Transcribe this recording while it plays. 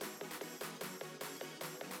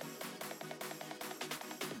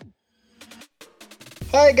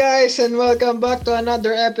Hi guys and welcome back to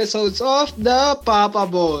another episodes of the Papa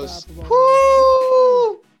Balls.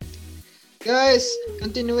 Woo! Guys,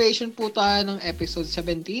 continuation po tayo ng episode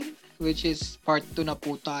 17 which is part 2 na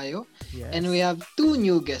po tayo. Yes. And we have two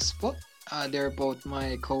new guests po. They're both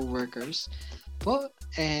my co-workers po.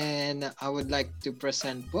 And I would like to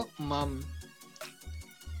present po Ma'am.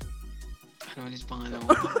 Ano ulit pangalan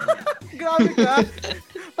mo? Grabe ka.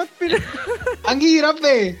 Ang hirap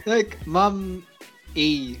eh. Like, Ma'am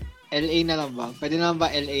A. LA na lang ba? Pwede na lang ba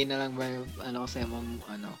LA na lang ba yung ano kasi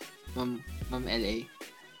Ma'am LA?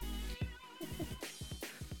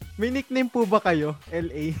 May nickname po ba kayo?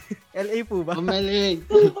 LA? LA po ba? Ma'am LA.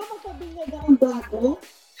 Ano ba magsabihin na akong bago?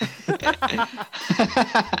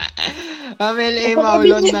 Ma'am LA,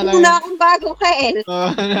 Maullon na lang. Na akong bago ka, El.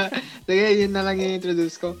 Sige, yun na lang yung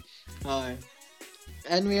introduce ko. Okay.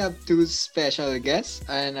 And we have two special guests.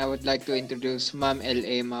 And I would like to introduce Ma'am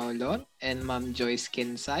L.A. Maullon and Ma'am Joyce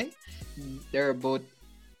Kinsay. They're both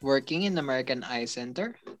working in American Eye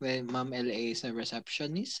Center. Well, Ma'am L.A. is a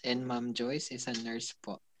receptionist and Ma'am Joyce is a nurse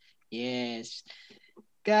po. Yes.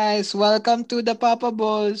 Guys, welcome to the Papa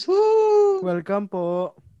Balls. Woo! Welcome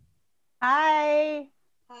po. Hi!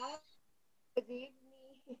 Hi. Good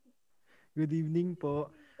evening. Good evening po.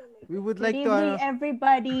 We would Good like evening, to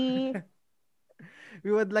everybody. we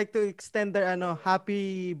would like to extend our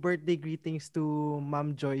happy birthday greetings to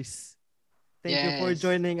Ma'am Joyce. Thank you for Yes.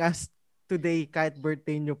 joining us today kahit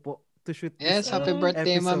birthday nyo po to shoot Yes, this happy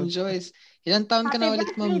birthday, Ma'am episode. Joyce. Ilang taon ka na Happy ulit,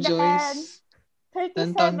 Ma'am birthday, Joyce?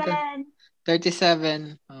 Ilang taon ka?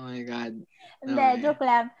 37. 37. Oh my God. Hindi, Okay. joke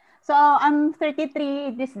lang. So, I'm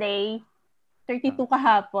 33 this day. 32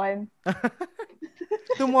 kahapon.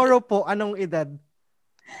 Tomorrow po, anong edad?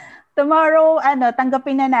 Tomorrow,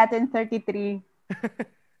 tanggapin na natin 33.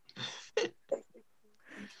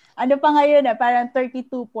 Ano pa ngayon parang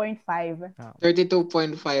 32.5.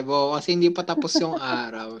 32.5. Oh, kasi hindi pa tapos yung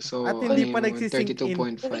araw. So, At hindi pa ano yun, nagsisink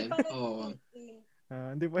in. 32.5. Oo.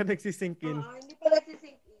 Hindi pa nagsisink in. Hindi pala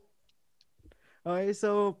sising. Okay,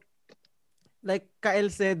 so like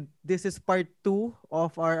Kael said, this is part 2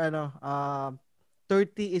 of our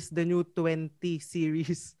 30 is the new 20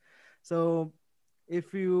 series. So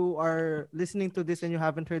if you are listening to this and you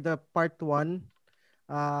haven't heard the part 1,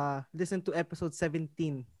 listen to episode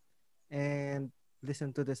 17 and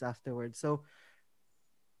listen to this afterwards. So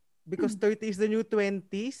because 30 is the new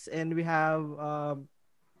 20s and we have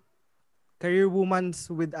career womans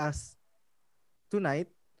with us tonight.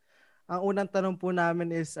 Ang unang tanong po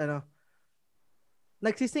namin is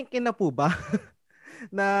nagsisink in na po ba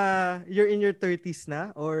na you're in your 30s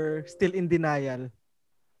na or still in denial?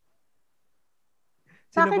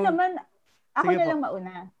 Sa akin naman, ako Sige na po. lang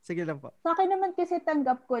mauna. Sige lang po. Sa akin naman kasi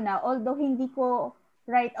tanggap ko na, although hindi ko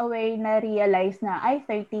right away na-realize na,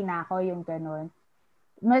 30 na ako, yung ganun.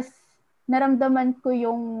 Mas naramdaman ko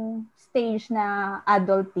yung stage na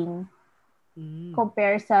adulting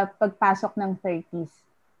compare sa pagpasok ng 30s.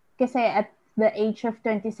 Kasi at the age of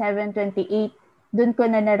 27, 28, dun ko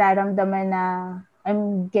na nararamdaman na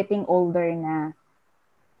I'm getting older na.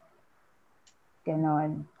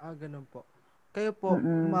 Ganon. Ganun po. Kayo po,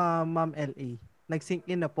 Ma'am LA, nagsink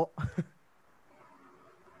in na po.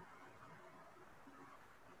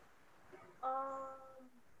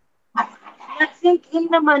 Nag-sink in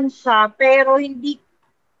naman siya, pero hindi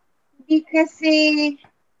kasi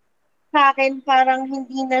sa akin parang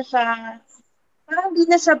hindi na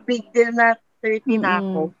siya big deal na 30 na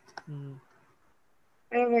ako.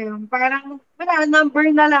 Pero yun, parang wala, number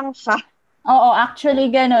na lang siya. Oo, actually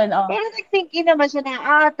ganun. Oh. Pero nag-sink in naman siya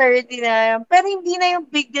na 30 na yan. Pero hindi na yung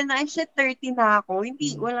big deal na, shit, 30 na ako.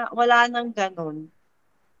 Hindi, wala nang ganun.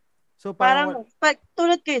 So Parang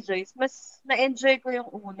tulad kay Joyce, mas na-enjoy ko yung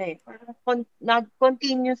una eh. Parang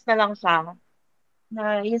nag-continuous na lang siya.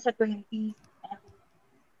 Na yun sa 20.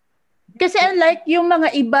 Kasi unlike yung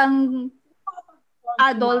mga ibang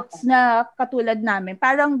adults na katulad namin,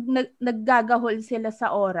 parang naggagahol sila sa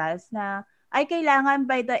oras na ay kailangan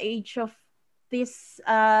by the age of this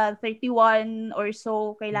 31 or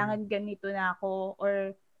so, kailangan ganito na ako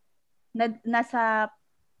or nasa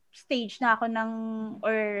stage na ako ng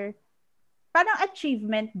or parang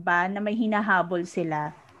achievement ba na may hinahabol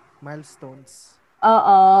sila. Milestones.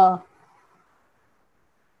 Oo.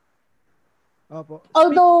 Opo.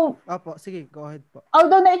 Sige, go ahead po.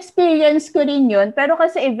 Although na-experience ko rin yun, pero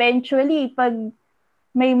kasi eventually, pag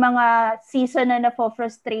may mga season na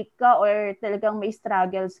na-frustrate ka or talagang may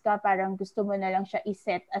struggles ka, parang gusto mo na lang siya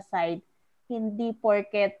i-set aside. Hindi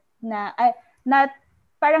porket na,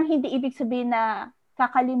 parang hindi ibig sabihin na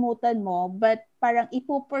kakalimutan mo, but parang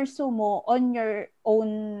ipupursue mo on your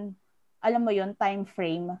own, alam mo yun, time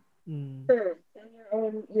frame. Sure. On your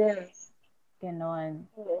Yes. Ganon.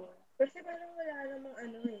 Oo. Kasi parang wala namang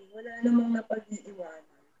wala namang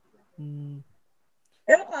napag-iiwanan. Mm.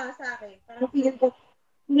 Pero sa akin, parang feeling ko,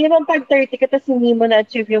 hindi naman pag 30 ka tapos hindi mo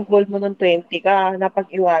na-achieve yung goal mo nung 20 ka,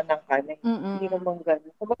 napag-iwanan ka na. Hindi Mm-mm. naman ganun.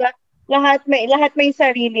 Kumbaga, lahat may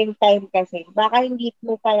sariling time kasi. Baka hindi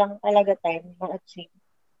mo parang talaga time ma-achieve.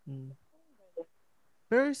 Mm.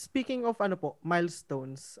 Pero speaking of ano po,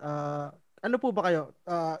 milestones, ano po ba kayo?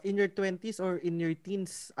 In your 20s or in your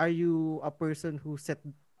teens, are you a person who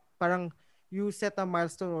parang you set a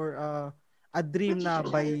milestone or a dream na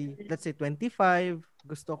by, let's say, 25,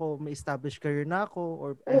 gusto ko may established career na ako or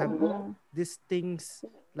I have Mm-mm. these things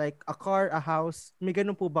like a car, a house. May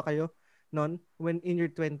ganun po ba kayo noon when in your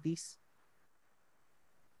 20s?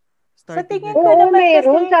 Sa Starting tingin with ko Oo, naman kasi,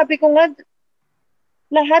 meron. Sabi ko nga,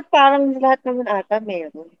 lahat naman ata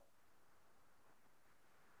meron.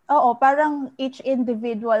 oo, parang each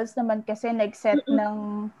individuals naman kasi nag-set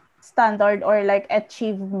ng standard or like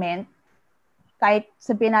achievement. Kahit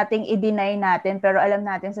sabihin natin i-deny natin, pero alam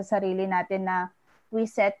natin sa sarili natin na we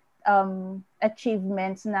set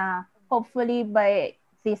achievements na hopefully by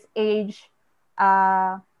this age,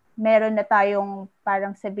 meron na tayong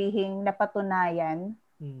parang sabihing napatunayan.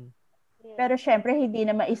 Hmm. Pero syempre, hindi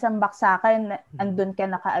naman isang baksakan, andun ka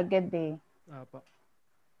na kaagad eh. Apa.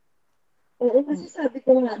 Oo, kasi sabi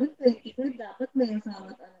ko nga, nung 22, dapat may asawa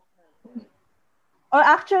at anak na ako. O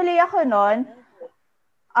actually ako noon,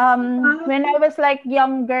 when I was like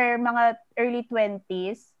younger, mga early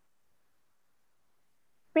 20s,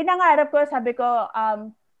 pinangarap ko, sabi ko,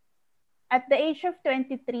 at the age of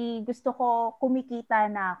 23, gusto ko kumikita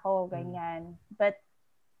na ako, ganyan. But,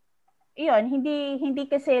 yun, hindi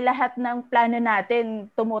kasi lahat ng plano natin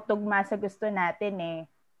tumutugma sa gusto natin eh.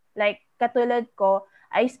 Like, katulad ko,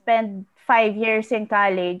 I spent 5 years in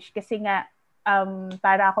college kasi nga,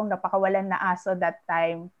 para akong napakawalan na aso that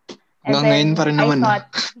time. And Hanggang ngayon then, pa rin I naman thought,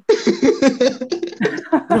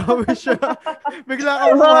 Grabe siya. Bigla ka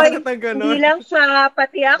Hoy, pumakat ng hindi gano'n. lang siya,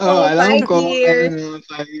 pati Oh, ako, alam 5 ko. years.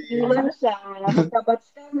 Ano, Hindi lang siya, magkabats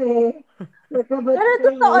kami. Magkabats pero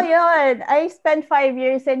totoo kami. yun. I spent 5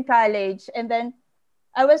 years in college and then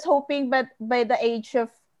I was hoping but by the age of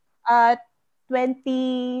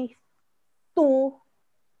 22,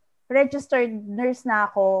 registered nurse na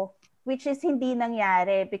ako, which is hindi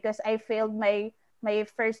nangyari because I failed my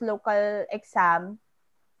first local exam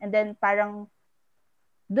and then parang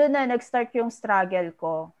doon na nag-start yung struggle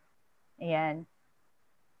ko. Ayan.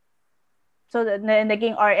 So,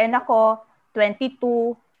 naging RN ako,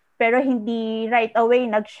 22, pero hindi right away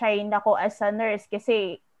nag-shine ako as a nurse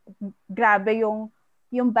kasi grabe yung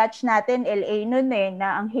batch natin, LA nun eh,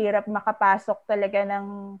 na ang hirap makapasok talaga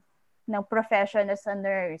ng profession as a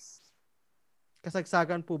nurse.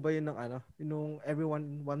 Kasagsagan po ba yun ng ano? Yung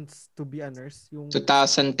everyone wants to be a nurse? Yung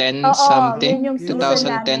 2010 Oo, something? yun yung Yun ba?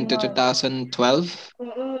 season 2010 namin to nun. 2012?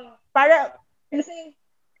 Oo. Para, Kasi,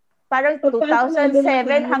 parang pagpasok namin ng 2007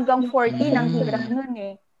 college, hanggang yun 14 ang hirap Mm. nun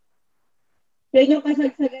eh. yung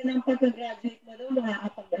kasagsagan ng pagka-graduate mo doon,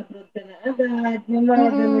 makakapag-abroad ka na agad. Yung mga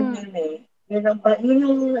ganun Mm-mm. yun eh. Yun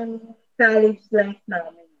yung college life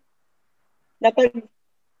namin. Na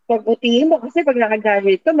pag-utihin mo, kasi pag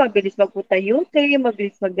nakagraduate ka, mabilis magpunta UK,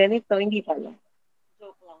 mabilis magganito, hindi pala.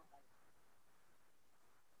 Joke lang.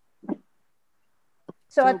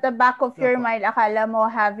 So So, at the back of your Apo. mind, akala mo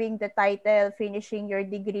having the title, finishing your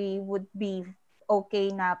degree would be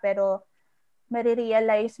okay na. Pero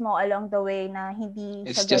marirealize mo along the way na hindi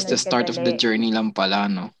It's siya just the ganun start of the kadali. journey lang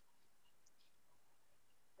pala, no?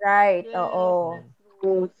 Right, Yes, oo. that's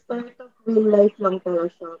true. Start of real life lang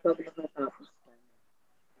pala siya pag nakatapos ka.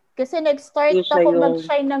 Kasi Hindi nag-start siya ako yung,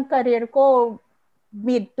 mag-shine ng career ko,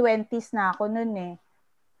 mid-20s na ako nun eh.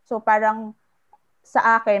 So parang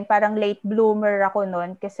sa akin, parang late bloomer ako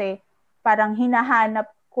nun kasi parang hinahanap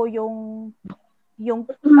ko yung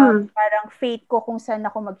parang fate ko kung saan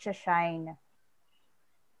ako mag-shine.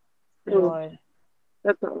 true. Yun.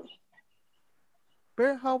 Totoo.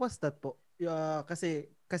 Pero how was that po? Kasi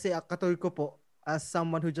katulad ko po, as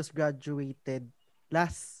someone who just graduated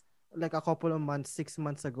last, like a couple of months, 6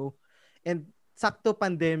 months ago, and sakto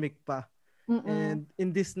pandemic pa. Mm-mm. And in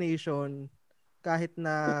this nation, kahit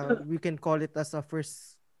na we can call it as a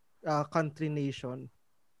first country nation,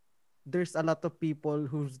 there's a lot of people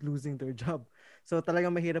who's losing their job. So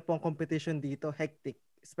talagang mahirap po ang competition dito, hectic,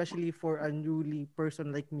 especially for a newly person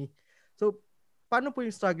like me. So paano po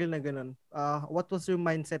yung struggle na ganun? What was your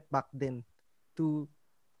mindset back then to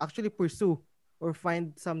actually pursue or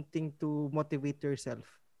find something to motivate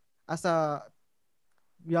yourself as a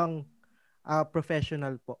young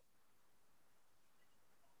professional po?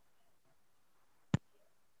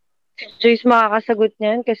 Si Joyce makakasagot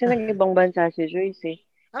niyan kasi nag-ibang bansa si Joyce eh.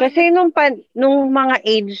 Ay, Kasi nung mga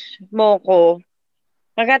age mo ko,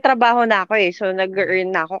 nagtatrabaho na ako eh. So, nag-earn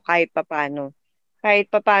na ako kahit papano. Kahit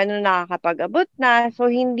papano nakakapag-abot na. So,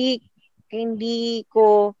 hindi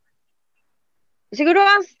ko, siguro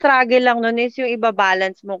ang struggle lang nun is yung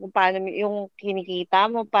ibabalance mo kung paano yung kinikita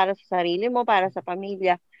mo para sa sarili mo, para sa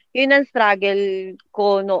pamilya. Yun ang struggle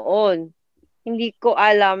ko noon. Hindi ko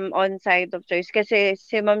alam on side of Joyce kasi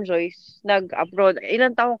si Ma'am Joyce nag-abroad.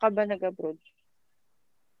 Ilang taong ka ba nag-abroad?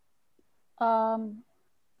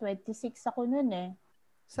 26 ako nun eh.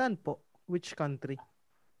 saan po? Which country?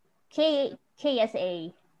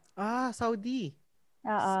 KSA. Saudi.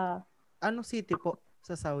 Anong city po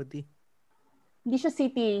sa Saudi? Hindi siya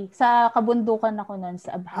city. Sa kabundukan ako nun,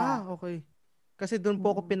 sa Abha. Okay. Kasi doon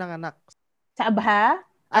po ako pinanganak. Sa Abha?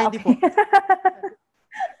 Hindi po.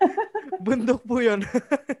 Bundok po yun.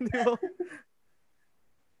 Hindi po.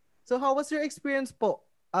 So how was your experience po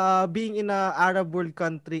being in a Arab world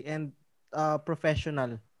country and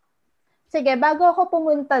professional? Sige, bago ako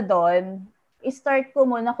pumunta doon, start ko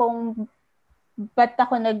muna kung ba't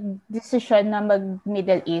ako nag-desisyon na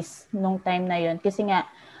mag-Middle East nung time na yun. Kasi nga,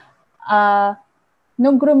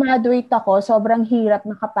 nung graduate ako, sobrang hirap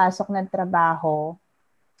nakapasok ng trabaho.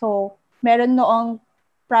 So, meron noong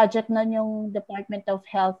project na yung Department of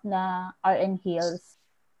Health na RN Hills.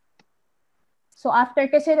 So, after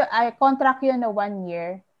kasi, contract yun na 1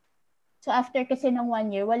 year. So, after kasi ng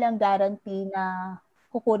 1 year, walang guarantee na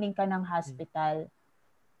kukunin ka ng hospital.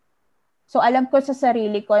 So, alam ko sa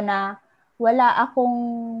sarili ko na wala akong,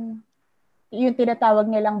 yung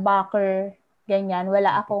tinatawag nilang backer, ganyan,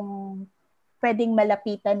 wala akong pwedeng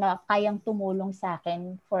malapitan na kayang tumulong sa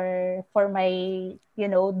akin for my,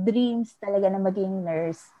 dreams talaga na maging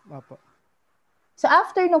nurse. Opo. So,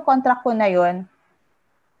 after nung contract ko na yun,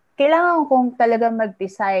 kailangan kong talaga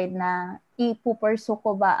mag-decide na ipupursue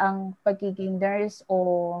ko ba ang pagiging nurse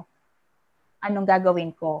o anong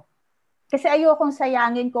gagawin ko. Kasi ayokong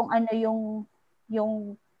sayangin kung ano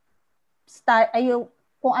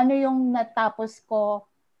kung ano yung natapos ko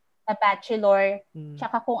na bachelor,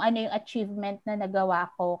 tsaka kung ano yung achievement na nagawa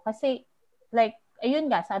ko. Kasi, ayun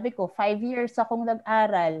nga, sabi ko, 5 years akong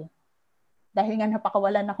nag-aral dahil nga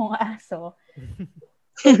napakawalan akong aso.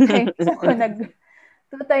 2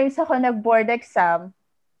 times ako nag-board exam.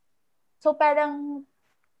 So, parang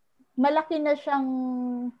malaki na siyang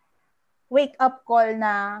wake-up call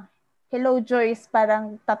na, hello, Joyce,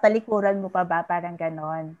 parang tatalikuran mo pa ba? Parang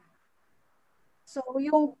ganon. So,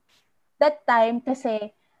 that time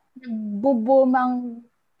kasi, nagbo-boom ang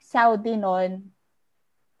Saudi noon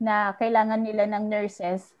na kailangan nila ng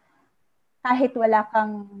nurses kahit wala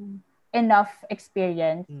kang enough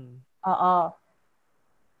experience. Oo.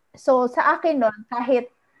 So, sa akin noon,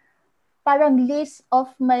 kahit parang list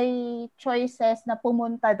of my choices na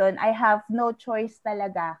pumunta doon, I have no choice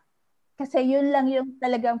talaga. Kasi yun lang yung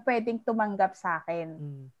talagang pwedeng tumanggap sa akin.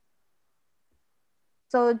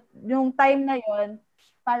 So, yung time na yun,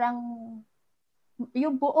 parang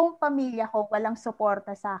yung buong pamilya ko walang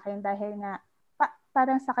suporta sa akin dahil nga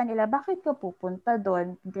parang sa kanila, bakit ka pupunta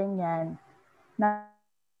doon? Ganyan. Na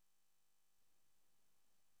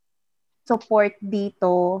support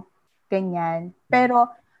dito, ganyan. Pero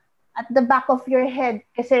at the back of your head,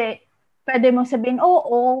 kasi pwede mong sabihin,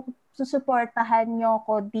 oo, susuportahan nyo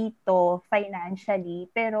ko dito financially,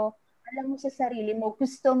 pero alam mo sa sarili mo,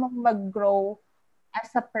 gusto mong mag-grow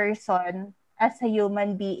as a person, as a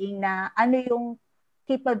human being na ano yung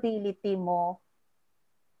capability mo.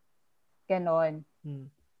 Ganon.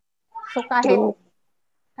 So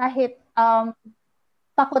kahit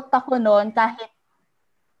takot ako noon, kahit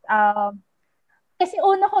kasi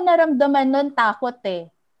una ko naramdaman noon takot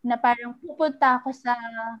na parang pupunta ako sa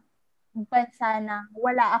bansa na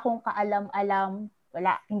wala akong kaalam-alam,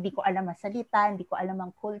 hindi ko alam ang salita, hindi ko alam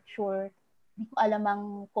ang culture, hindi ko alam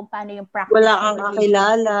ang kung paano yung practice. Wala kang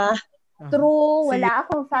kakilala. True, wala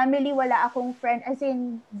akong family, wala akong friend, as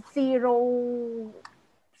in zero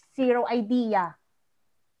idea.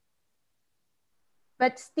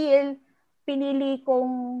 But still, pinili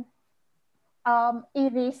kong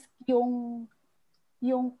i-risk yung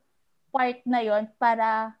part na yon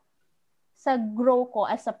para sa grow ko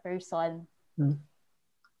as a person.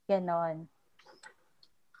 Ganon.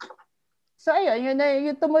 So, ayun,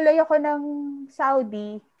 yung tumuloy ako ng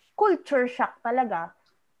Saudi, culture shock talaga.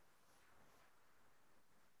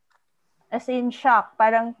 As in shock.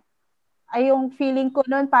 Parang, yung feeling ko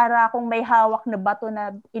noon, para akong may hawak na bato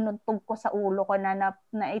na inuntog ko sa ulo ko na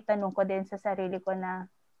itanong ko din sa sarili ko na,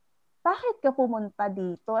 bakit ka pumunta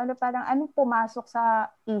dito? Anong pumasok sa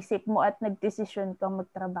isip mo at nagdesisyon kang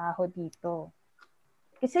magtrabaho dito?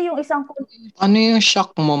 Kasi yung isang Ano yung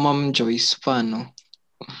shock mo, Ma'am Joyce? Paano?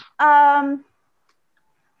 um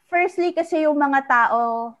firstly kasi yung mga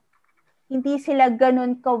tao hindi sila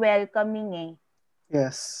ganun ka-welcoming eh.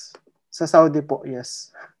 Yes. Sa Saudi po,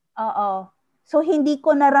 yes. Oo. So hindi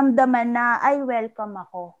ko naramdaman na ay welcome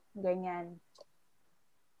ako, ganyan.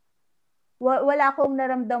 Wala akong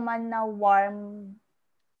naramdaman na warm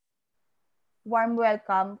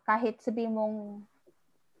welcome kahit sabi mong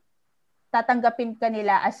tatanggapin ka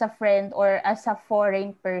nila as a friend or as a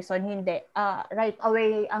foreign person, hindi. Right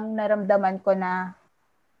away ang naramdaman ko na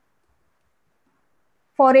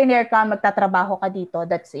foreigner ka, magtatrabaho ka dito,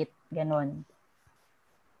 that's it. Ganon.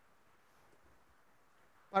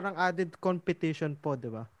 Parang added competition po, di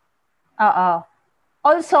ba? Oo.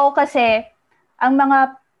 Also kasi, ang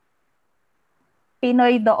mga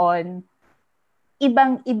Pinoy doon,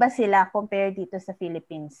 ibang-iba sila compare dito sa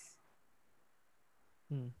Philippines.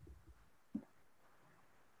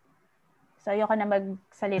 So, ayoko na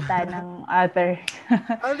magsalita ng other.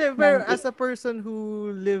 Pero as a person who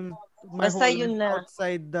lived my Basta whole yun life na.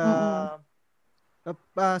 outside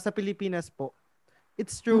sa Pilipinas po,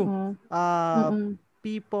 it's true. Mm-mm.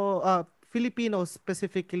 People, Filipinos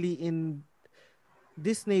specifically in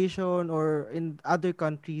this nation or in other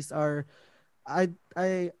countries are, I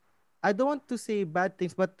I I don't want to say bad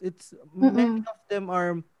things, but it's many Mm-mm. of them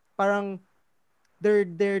are parang they're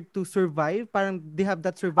there to survive. Parang they have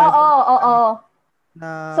that Oo, survival oo.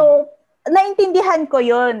 na So, naintindihan ko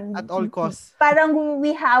yun. at all costs. Parang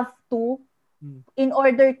we have to in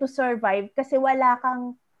order to survive kasi wala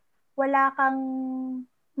kang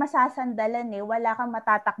masasandalan eh. Wala kang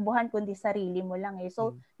matatakbuhan kundi sarili mo lang eh.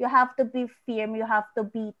 So, you have to be firm, you have to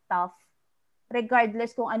be tough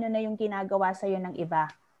regardless kung ano na yung ginagawa sa'yo ng iba.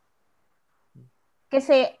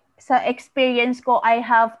 Kasi sa experience ko, I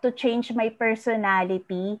have to change my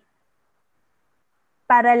personality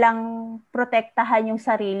para lang protektahan yung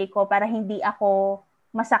sarili ko, para hindi ako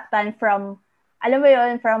masaktan from, alam mo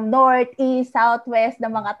yun, from north, east, southwest ng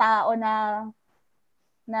mga tao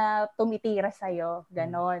na tumitira sa'yo.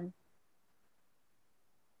 Ganon.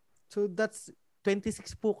 So that's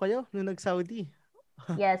 26 po kayo nung nag-Saudi.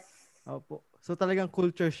 Yes. Opo. So talagang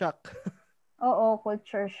culture shock. Oo,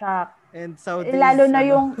 culture shock. And Saudi Lalo is, na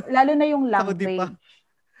yung Saudi pa. language.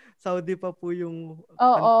 Saudi pa po yung Oo.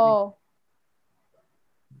 country.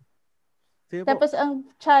 Sige po. Tapos ang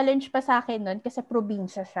challenge pa sa akin nun kasi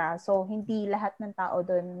probinsya siya. So hindi lahat ng tao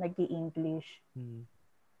doon nag-i-English.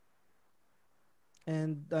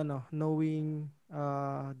 And knowing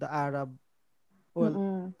the Arab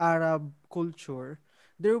culture,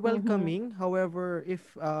 they're welcoming. However, if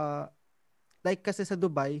like kasi sa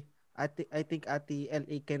Dubai, I think Ate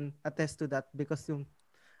LA can attest to that because yung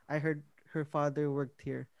I heard her father worked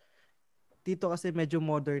here. Dito kasi medyo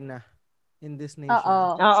modern na in this nation.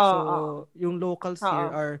 So, yung locals here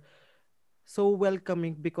are so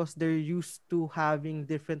welcoming because they're used to having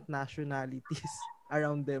different nationalities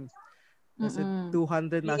around them. Kasi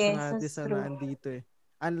 200 nationalities na nandito eh.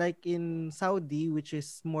 Unlike in Saudi, which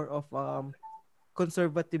is more of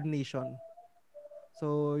conservative nation.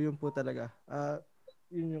 So, yun po talaga.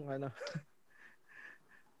 Yun yung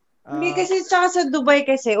Hindi kasi tsaka sa Dubai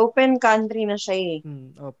kasi open country na siya eh.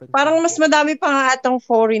 Open Parang country. mas madami pa nga atang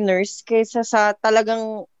foreigners kaysa sa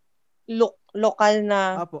talagang lokal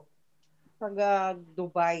na Apo. taga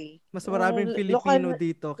Dubai. Mas maraming Filipino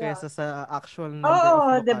dito kaysa sa actual number of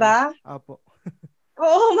Oo, local. diba? Apo.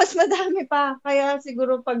 Oo, mas madami pa. Kaya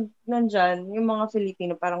siguro pag nandyan, yung mga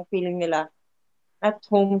Filipino, parang feeling nila at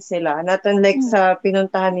home sila. Not unlike sa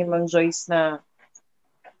pinuntahan ni Ma'am Joyce na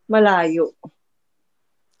malayo.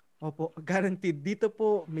 Opo, guaranteed. Dito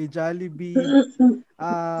po, may Jollibee,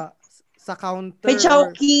 sa counter. May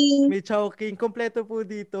Chowking. May Chowking. Kompleto po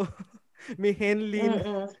dito. May Henlin.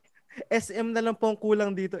 SM na lang po ang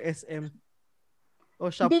kulang dito, SM.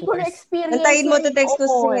 O Shopwise. Hindi ko na-experience. Antayin mo, text ko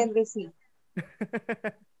si Henry C.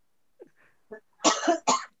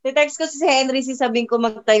 Text ko si Henry C, sabihin ko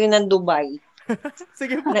magtayo ng Dubai.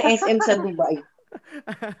 Sige po. Na SM sa Dubai.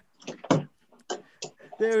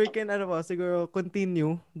 There we can siguro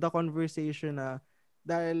continue the conversation na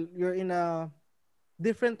dahil you're in a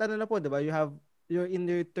different na po, 'di ba? You're in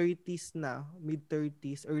your 30s na, mid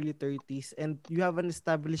 30s, early 30s, and you have an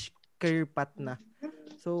established career path na.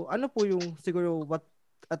 So ano po yung siguro what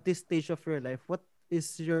at this stage of your life, what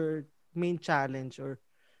is your main challenge or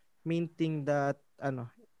main thing that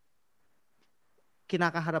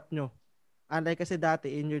kinakaharap nyo? Unlike kasi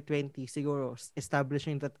dati in your 20s, siguro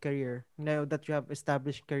establishing that career. Now that you have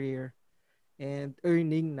established career and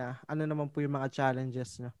earning na, ano naman po yung mga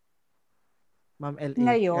challenges nyo? Ma'am LA.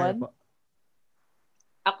 Ngayon? Po.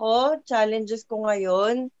 challenges ko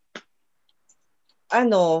ngayon,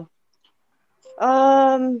 ano,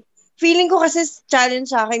 um, feeling ko kasi challenge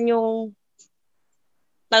sa akin yung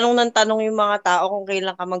tanong ng tanong yung mga tao kung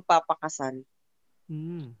kailan ka magpapakasal.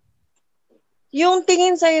 Mm. Yung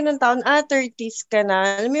tingin sa'yo ng taon, 30s ka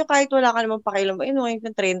na. Alam mo yung kahit wala ka naman pakialam, ngayon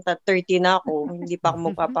ng 30, 30 na ako, hindi pa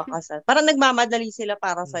ako magpapakasal. Parang nagmamadali sila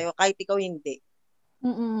para Mm. sa'yo, kahit ikaw hindi.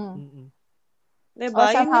 Mm. Mm.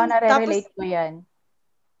 Diba? Yun Somehow yung, tapos, nare-relate ko yan.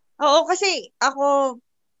 oo, kasi ako,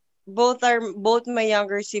 both my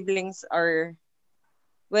younger siblings are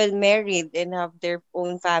well married and have their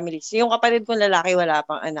own families. Yung kapatid kong lalaki wala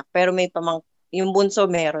pang anak, pero may yung bunso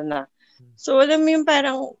meron na. So alam mo yung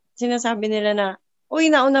parang sinasabi nila na,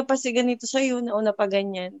 uy, nauna pa si ganito sa'yo, nauna pa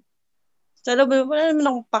ganyan. Sa loob, wala naman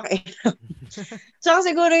akong pakialam. Tsaka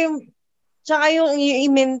siguro yung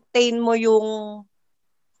i-maintain mo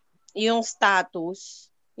yung status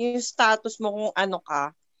mo kung ano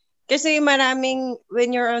ka. Kasi maraming,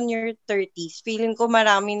 when you're on your 30s, feeling ko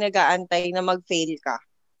maraming nag-aantay na mag-fail ka.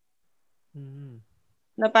 Mm.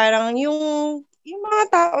 Na parang yung mga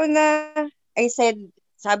tao na I said,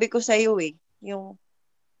 sabi ko sa iyo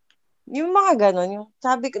yung mga ganon, yung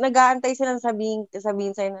sabi ko, nag-aantay silang sabihin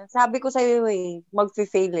sa'yo na, sabi ko sa iyo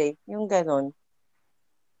mag-fail yung ganon.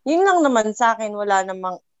 Yun lang naman sa akin, wala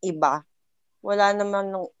namang iba. Wala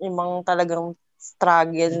naman ng ibang talagang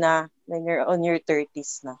struggle na when you're on your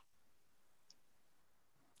 30s na.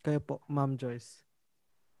 Kayo po, Ma'am Joyce.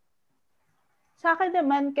 Sa akin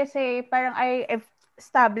naman kasi parang I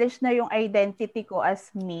established na yung identity ko as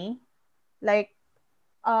me. Like,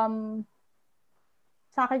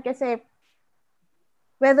 sa akin kasi,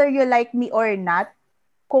 whether you like me or not,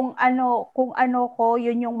 kung ano ko,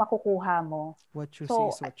 yun yung makukuha mo. What you see So,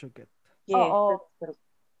 is what you get. Yes, oo. that's true.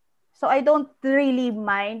 So, I don't really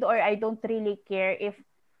mind or I don't really care if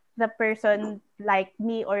the person like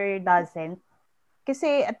me or doesn't.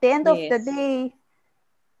 Kasi at the end of the Yes. day,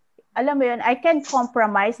 alam mo yun, I can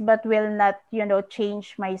compromise but will not,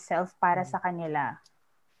 change myself para sa kanila.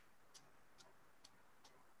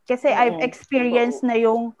 Kasi I've experienced na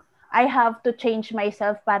yung I have to change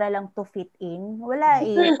myself para lang to fit in. Wala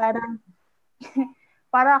eh.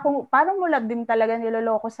 Parang mo lang din talaga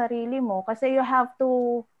niloloko sarili mo. Kasi you have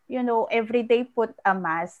to, everyday put a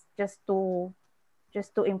mask just to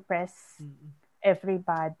impress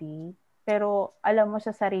everybody. Pero alam mo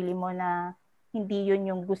sa sarili mo na hindi yun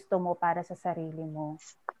yung gusto mo para sa sarili mo.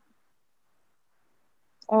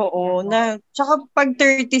 Oo, tsaka pag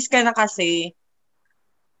 30s ka na kasi,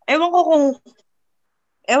 ewan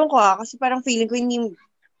ko kasi parang feeling ko hindi,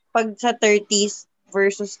 pag sa 30s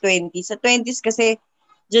versus 20s, sa 20s kasi,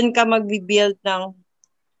 dyan ka magbi-build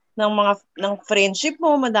ng friendship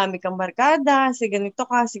mo, madami kang barkada, si ganito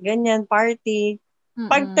ka, si ganyan, party.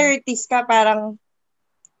 Pag 30s ka, parang,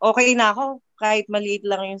 okay na ako, kahit maliit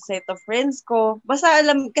lang yung set of friends ko. Basta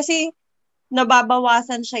alam, kasi,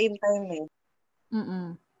 nababawasan siya in time eh.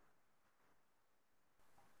 Mm-mm.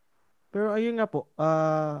 Pero ayun nga po,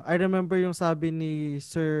 I remember yung sabi ni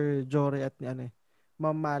Sir Jory at ni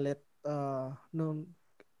Ma'am Malet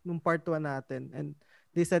nung part 1 natin. And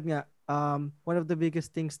they said nga, one of the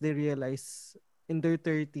biggest things they realize in their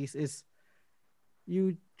 30s is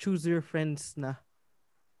you choose your friends na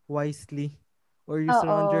wisely, or you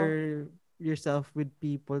surround yourself with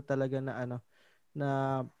people talaga na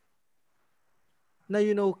na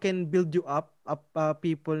can build you up,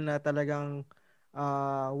 people na talagang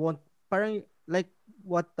want, parang like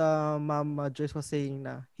what Ma'am Joyce was saying,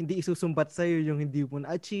 na hindi isusumbat sa yung hindi mo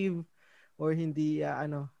na-achieve, or hindi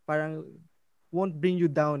parang won't bring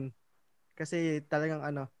you down, kasi talagang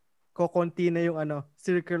kokonti na yung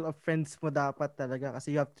circle of friends mo dapat talaga,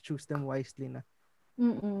 kasi you have to choose them wisely na.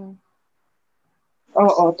 Mm-mm.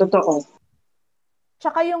 Oo, totoo.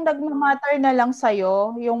 Tsaka yung nagmamatter na lang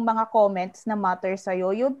sa'yo, yung mga comments na matter sa'yo,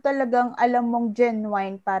 yung talagang alam mong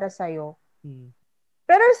genuine para sa'yo.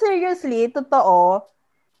 Pero seriously, totoo,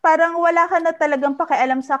 parang wala ka na talagang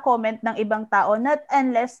pakialam sa comment ng ibang tao, not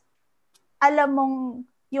unless alam mong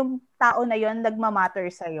yung tao na yon nagmamatter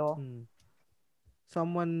sa'yo.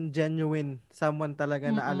 Someone genuine, someone talaga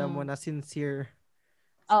na alam mo na sincere.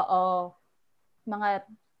 Oo. Mga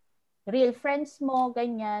real friends mo,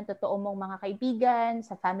 ganyan, totoo mong mga kaibigan,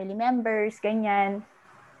 sa family members, ganyan.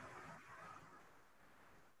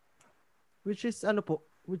 Which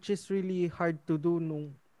is really hard to do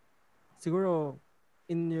nung siguro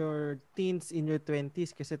in your teens, in your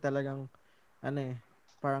 20s, kasi talagang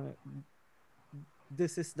parang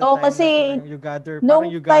this is the time Kasi na talagang you gather, nung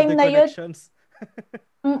parang you time gather na yun, connections.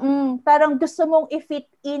 parang gusto mong i-fit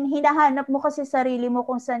in, hinahanap mo kasi sarili mo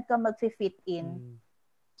kung saan ka mag-fit in.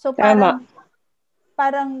 So parang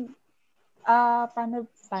parang, paano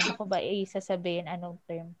ko ba isasabihin, anong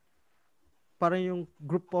term? Parang yung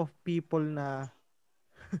group of people na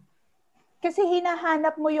Kasi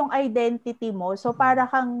hinahanap mo yung identity mo. So, para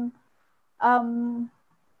kang, um,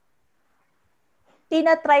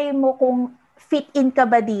 tinatry mo kung fit in ka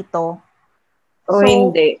ba dito. O So,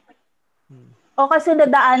 hindi. o kasi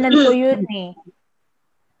nadaanan ko yun eh.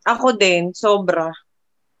 Ako din, sobra.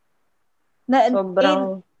 In,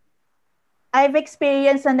 Sobrang, I've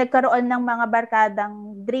experienced na nagkaroon ng mga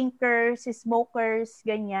barkadang drinkers, smokers,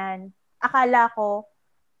 ganyan. Akala ko,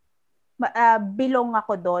 belong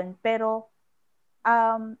ako doon. Pero,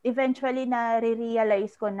 eventually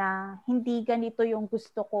na-realize ko na hindi ganito yung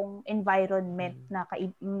gusto kong environment na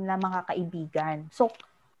mga kaibigan. So,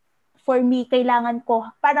 for me, kailangan ko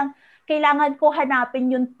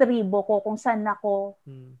hanapin yung tribo ko kung saan ako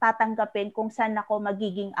tatanggapin, kung saan ako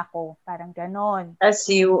magiging ako. Parang ganon. as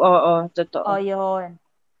you, oo, totoo. O, yun.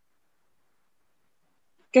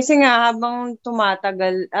 Kasi nga, habang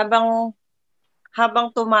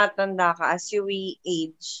tumatanda ka, as you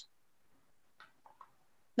age,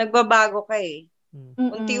 nagbabago ka eh.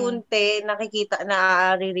 Unti-unti,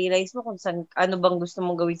 na-realize mo kung ano bang gusto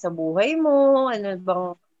mong gawin sa buhay mo, ano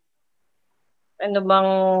bang,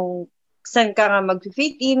 saan ka nga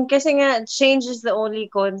mag-fit in. Kasi nga, change is the only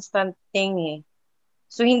constant thing eh.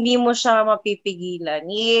 So, hindi mo siya mapipigilan.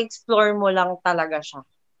 I-explore mo lang talaga siya.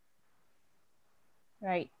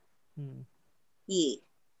 Right. Yeah.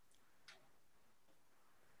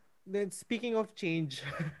 Then speaking of change,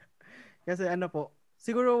 kasi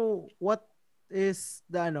siguro what is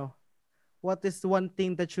one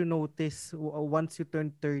thing that you notice once you turn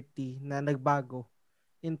 30 na nagbago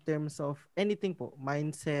in terms of anything po,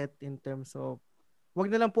 mindset, in terms of wag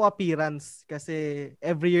na lang po appearance kasi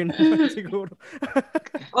every year naman siguro.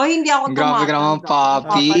 Hindi ako Grabe ka naman, tumatanda.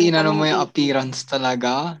 papi. Inano mo yung appearance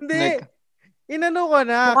talaga. Hindi. Like, Inano ko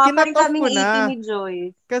na, Mukha pa rin kinat off kaming ko 80 na. ni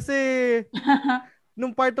Joyce. Kasi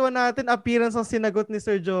nung part 1 natin, appearance ang sinagot ni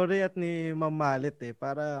Sir Jory at ni Ma'am Malit eh.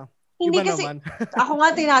 Para Hindi iba kasi, naman. ako nga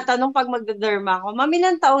tinatanong pag magdaderma ako,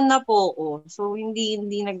 mamilang taon na po ako. So, hindi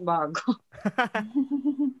nagbago.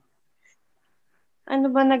 Ano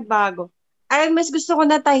ba nagbago? Ay, mas gusto ko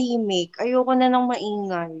na tahimik. Ayoko na ng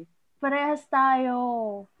maingay. Parehas tayo.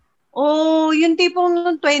 Yung tipong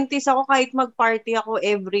nung 20s ako, kahit mag-party ako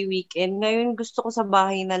every weekend. Ngayon, gusto ko sa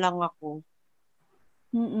bahay na lang ako.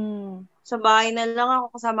 Sa bahay na lang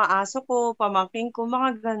ako kasama aso ko, pamangkin ko,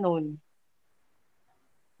 mga ganun.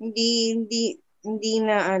 Hindi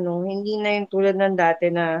na yung tulad ng dati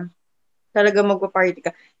na talaga magpa-party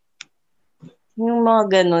ka. Yung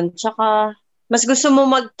mga ganun. Tsaka, mas gusto mo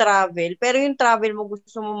mag-travel, pero yung travel mo,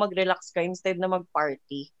 gusto mo mag-relax ka instead na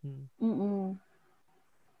mag-party.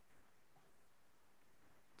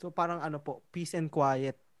 So parang peace and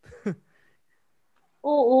quiet.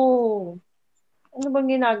 Oo. Ano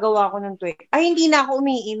bang ginagawa ko ng 20? Ay, hindi na ako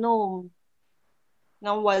umiinom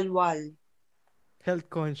ng walwal. Health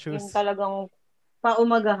conscious. Yung talagang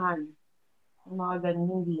paumagahan. Yung mga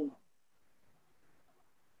ganun, hindi na.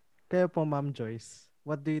 Kaya po, Ma'am Joyce,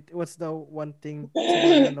 what's the one thing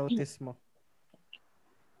siguro na notice mo?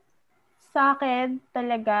 Sa akin,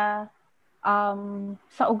 talaga,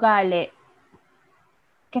 sa ugali.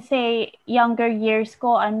 Kasi younger years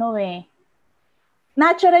ko,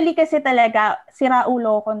 naturally kasi talaga,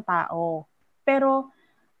 siraulo akong tao. Pero,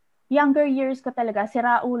 younger years ko talaga,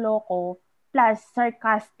 siraulo ko, plus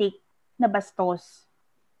sarcastic na bastos.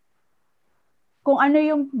 Kung ano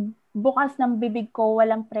yung bukas ng bibig ko,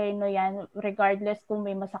 walang preno yan, regardless kung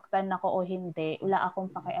may masaktan ako o hindi, wala akong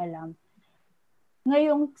pakialam.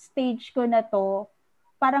 Ngayong stage ko na to,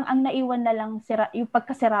 parang ang naiwan na lang yung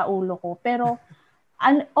pagkasiraulo ko. Pero,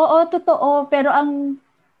 oo, totoo, pero ang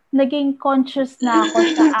naging conscious na ako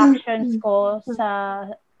sa actions ko,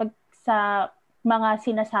 sa mga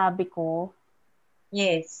sinasabi ko.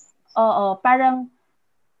 Yes. Oo, parang,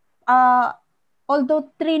 although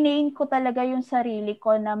trinain ko talaga yung sarili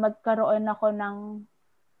ko na magkaroon ako ng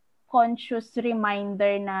conscious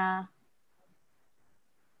reminder na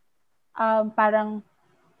parang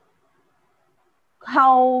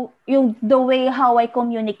the way how I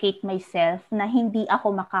communicate myself na hindi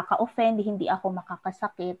ako makaka-offend, hindi ako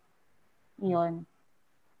makakasakit. Yun.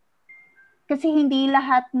 Kasi hindi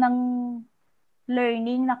lahat ng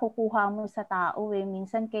learning na kukuha mo sa tao eh.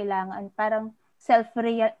 Minsan kailangan parang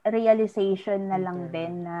self-realization na lang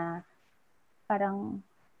din na parang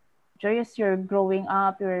Joyce, you're growing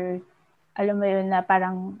up, alam mo yun na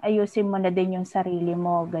parang ayusin mo na din yung sarili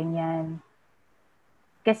mo, ganyan.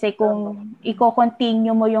 Kasi kung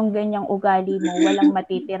i-continue mo yung ganyang ugali mo, walang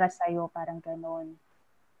matitira sa'yo, parang ganon.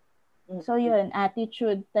 So yun,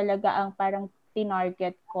 attitude talaga ang parang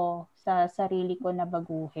tinarget ko sa sarili ko na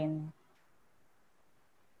baguhin.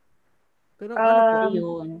 Pero ano po? Um,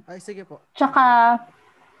 Ayun. Ay, sige po. Tsaka,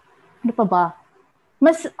 ano pa ba?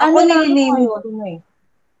 Mas ako ano na ako nililimit ngayon. ko na eh.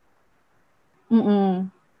 Mm.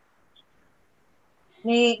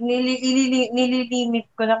 Nililimit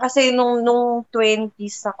ko na kasi nung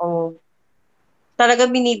 20s ako, talaga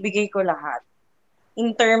binibigay ko lahat.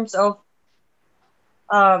 In terms of,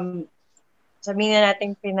 um, sabihin na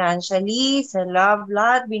natin financially, sa love,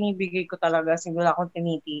 lahat, binibigay ko talaga. Kasi wala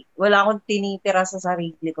akong tinitira sa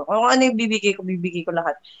sarili ko. Kung ano yung bibigay ko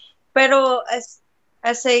lahat. Pero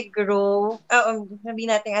as I grow,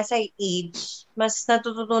 sabihin natin as I age, mas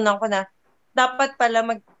natututunan ko na dapat pala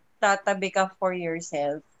magtatabi ka for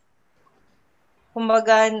yourself.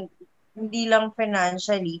 Kumbaga, hindi lang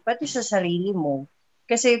financially, pati sa sarili mo.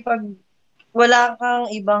 Kasi pag wala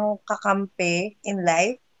kang ibang kakampi in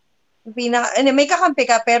life, may kakampi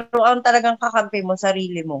ka, pero ang talagang kakampi mo,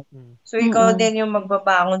 sarili mo. Mm. So, ikaw Mm. din yung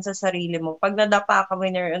magbabangon sa sarili mo. Pag nadapa ka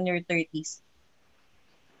when you're on your 30s,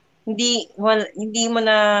 hindi mo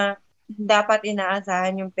na dapat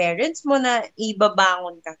inaasahan yung parents mo na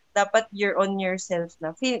ibabangon ka. Dapat you're on yourself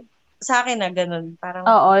na. Sa akin na ganun. Parang,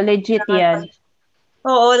 Oo, legit yan.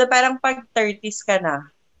 oo, na parang pag 30s ka na,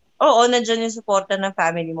 oo, nandiyan yung suporta ng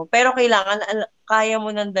family mo. Pero kailangan, kaya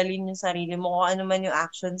mo nang dalhin yung sarili mo kung ano man yung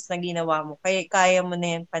actions na ginawa mo. Kaya mo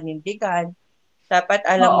na yan panindigan. Dapat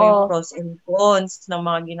alam mo yung Oo. pros and cons ng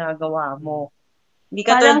mga ginagawa Mm. mo. Hindi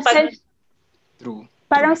ka Parang tulad pag, sense, True.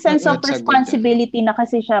 parang sense of That's a good responsibility na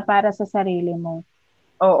kasi siya para sa sarili mo.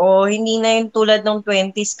 oo, hindi na yung tulad ng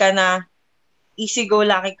 20s ka na easy go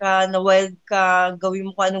lucky ka, na wild ka, gawin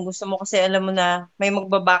mo kung anong gusto mo kasi alam mo na may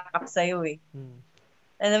magbaback up sa'yo eh. Mm.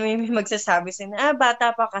 Alam mo yung may magsasabi sa'yo na,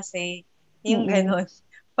 bata pa kasi. Yung Mm. gano'n.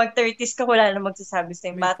 Pag 30s ka, wala na magsasabi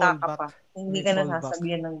sa'yo, May bata ka fallback. pa. Hindi May ka fallback.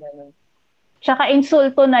 nasasabihan ng gano'n. Tsaka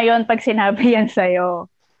insulto na yon pag sinabi yan sa'yo.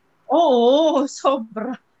 Oo,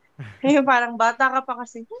 sobra. Yung parang bata ka pa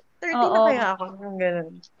kasi, 30 na Oo. kaya ako. Yung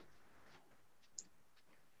gano'n.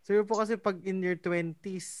 So yun po kasi pag in your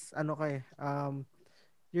 20s, ano ka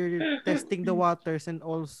you're testing the waters and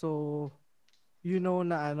also you know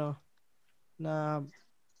na na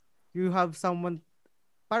you have someone,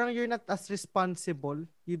 parang you're not as responsible.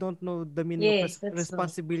 You don't know the meaning of Yes, that's true.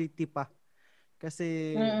 responsibility pa.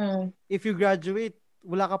 Kasi Mm-mm. if you graduate,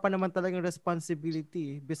 wala ka pa naman talagang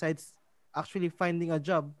responsibility besides actually finding a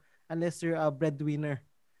job unless you're a breadwinner.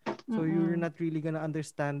 So you're Mm-mm. not really gonna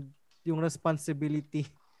understand yung responsibility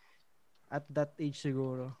at that age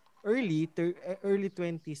siguro. Early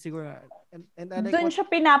 20s siguro. And I like Doon what siya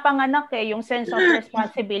pinapanganak yung sense of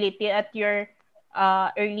responsibility at your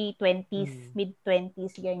early 20s, mm,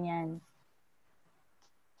 mid-20s, ganyan.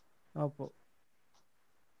 opo.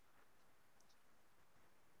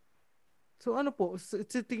 So ano po, so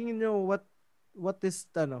tingin nyo what is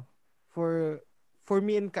for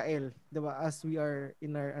me and Kael, 'di ba? As we are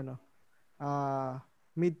in our uh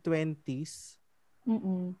mid 20s,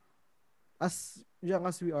 Mm-mm. as young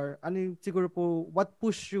as we are, ano yung siguro po what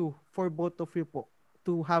push you for both of you po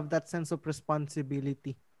to have that sense of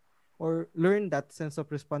responsibility or learn that sense of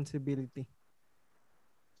responsibility?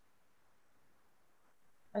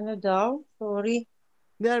 Ano daw? Sorry.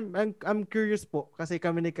 Then I'm curious po kasi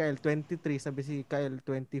kami ni Kyle 23, sabi si Kyle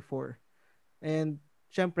 24. And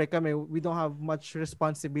syempre kami we don't have much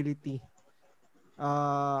responsibility.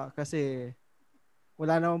 Kasi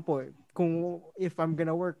wala naman po kung if I'm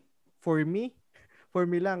gonna work for me, for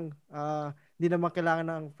me lang, hindi naman kailangan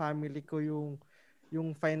ng family ko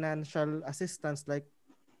yung financial assistance like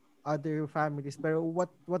other families. Pero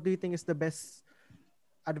what do you think is the best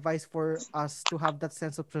advice for us to have that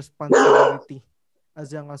sense of responsibility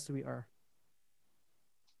as young as we are?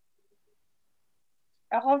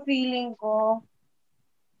 Ako feeling ko,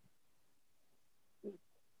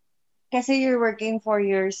 kasi you're working for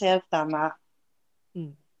yourself, tama?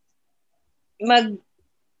 Mm. Mag,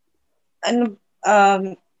 ano, um,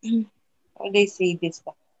 how do I say this?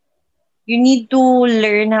 You need to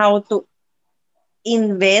learn how to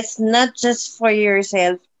invest, not just for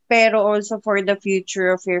yourself, pero also for the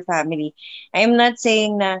future of your family. I'm not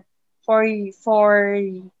saying na for for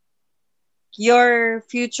your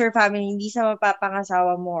future family, hindi sa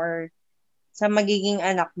mapapangasawa mo or sa magiging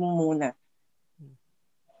anak mo muna.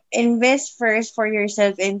 Invest first for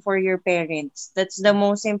yourself and for your parents. That's the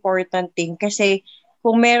most important thing. Kasi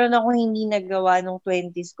kung meron ako hindi nagawa nung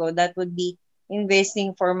 20s ko, that would be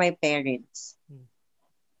investing for my parents.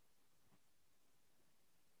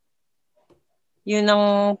 Yun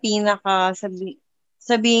ang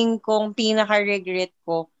sabihin kong pinaka regret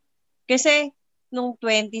ko. Kasi nung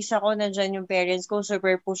 20s ako, nandyan yung parents ko,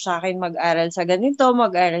 super push sa akin mag-aral sa ganito,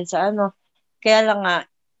 mag-aral sa ano. Kaya lang nga,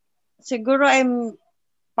 siguro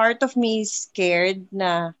part of me is scared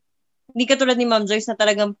na, hindi katulad ni Ma'am Joyce na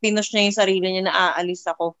talagang pinush niya yung sarili niya na aalis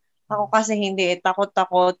ako. Ako kasi hindi, takot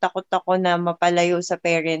ako na mapalayo sa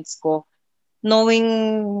parents ko. Knowing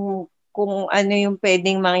kung ano yung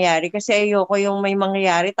pwedeng mangyari. Kasi ayoko yung may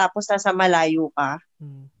mangyari tapos nasa malayo ka.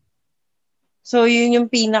 So, yun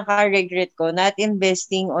yung pinaka-regret ko, not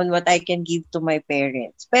investing on what I can give to my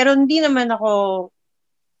parents. Pero hindi naman ako,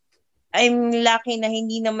 I'm lucky na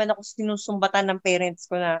hindi naman ako sinusumbatan ng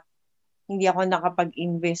parents ko na hindi ako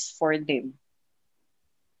nakapag-invest for them.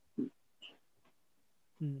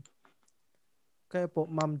 Kaya po,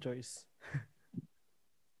 Ma'am Joyce.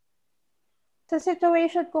 Sa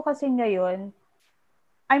situation ko kasi ngayon,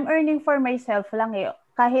 I'm earning for myself lang eh.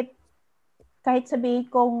 Kahit sabihin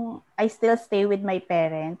kong I still stay with my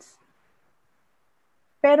parents.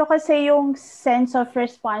 Pero kasi yung sense of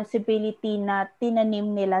responsibility na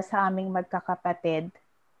tinanim nila sa aming magkakapatid,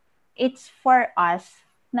 it's for us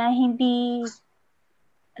na hindi,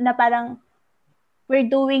 na parang we're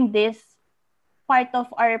doing this part of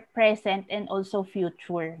our present and also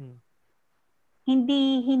future.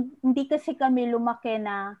 Hindi kasi kami lumaki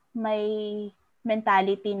na may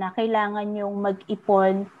mentality na kailangan yung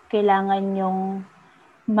mag-ipon, kailangan yung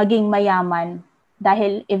maging mayaman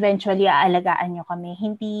dahil eventually aalagaan nyo kami.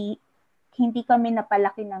 Hindi kami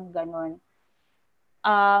napalaki ng ganun.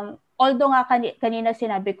 Although nga kanina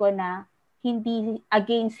sinabi ko na hindi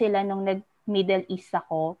against sila nung nag-Middle East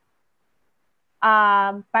ako,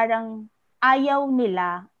 parang ayaw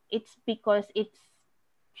nila, it's because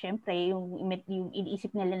syempre, yung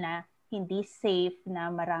iniisip nila na hindi safe, na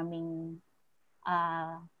maraming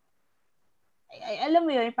alam mo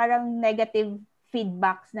yun, parang negative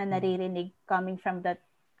feedbacks na naririnig coming from that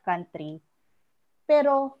country.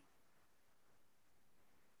 Pero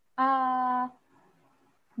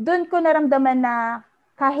doon ko naramdaman na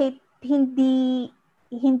kahit hindi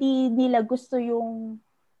nila gusto yung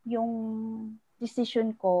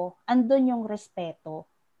decision ko, andun yung respeto.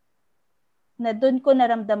 Na doon ko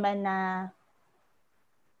naramdaman na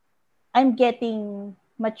I'm getting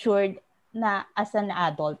matured na as an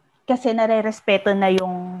adult kasi nare-respeto na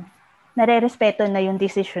yung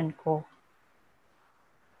decision ko.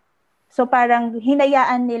 So parang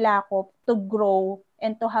hinayaan nila ako to grow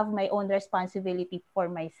and to have my own responsibility for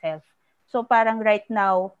myself. So parang right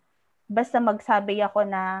now, basta magsabi ako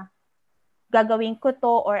na gagawin ko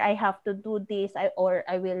to or I have to do this or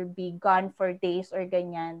I will be gone for days or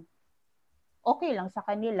ganyan, okay lang sa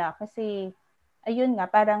kanila kasi ayun nga,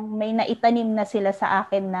 parang may naitanim na sila sa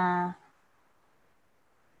akin na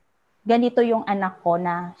ganito yung anak ko,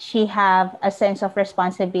 na she have a sense of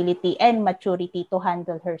responsibility and maturity to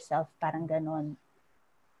handle herself. Parang ganon.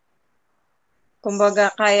 Kumbaga,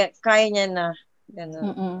 kaya niya na.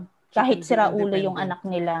 Ganon. Kahit sira ulo yung anak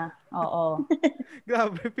nila. Oo.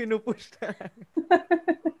 Grabe, pinupush na.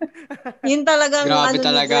 Yun talagang Grabe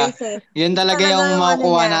talaga. Joyce, Yun talaga yung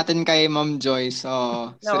makukuha natin kay Ma'am Joyce.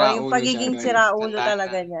 So, sira yung ulo pagiging siya, guys. sira ulo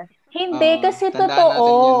talaga niya. Hindi, kasi tandaan totoo.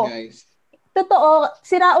 natin yun, guys. Totoo,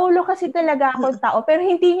 siraulo kasi talaga akong tao. Pero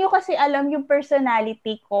hindi nyo kasi alam yung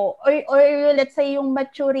personality ko or let's say yung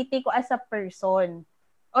maturity ko as a person.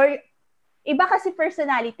 Or iba kasi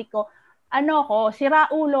personality ko.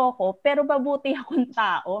 Siraulo ko, pero mabuti akong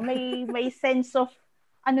tao. May sense of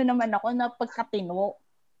naman ako na pagkatino.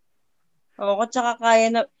 Oo, tsaka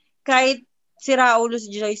kahit siraulo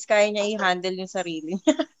si Joyce, kaya niya i-handle yung sarili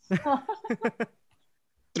niya.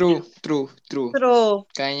 True.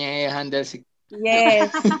 Kaya niya i-handle si...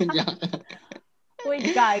 Yes. Uy,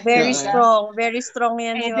 God. Very strong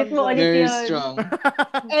yan. Edit mo ulit very yun. Strong.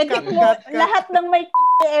 Edit mo. Lahat ng may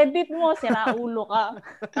edit mo, siraulo ka.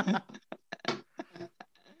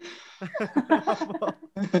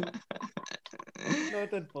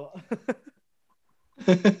 Noted po.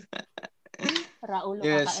 Raulo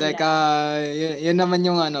yes, ka yun naman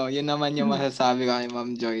yung masasabi ko kay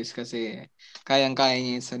Ma'am Joyce kasi kayang-kaya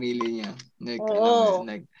niya yung sarili niya.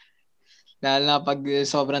 Lalo na pag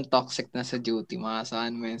sobrang toxic na sa duty,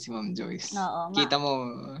 maasahan mo yan si Ma'am Joyce. Oo, kita mo,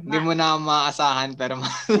 hindi mo na maasahan pero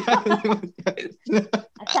maasahan si Ma'am Joyce.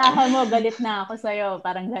 Asahan mo, galit na ako sa'yo.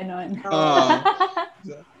 Parang ganon.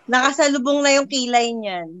 Nakasalubong na yung kilay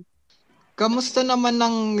niyan. Kamusta naman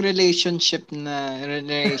ng relationship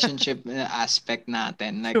aspect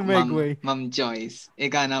natin? Like Ma'am Joyce.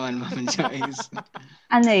 Ikaw naman, Ma'am Joyce.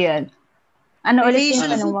 Ano yun? Ano ulit yung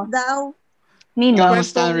tanong mo? Daw. Nino?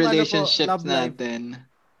 Kamusta ang relationship natin?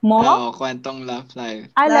 Mo? Oo, kwentong love life.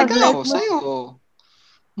 Love life mo? Sa'yo.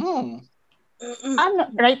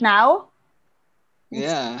 Right now?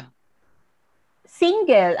 Yeah.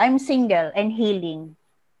 Single. I'm single and healing.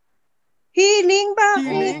 Healing, bakit?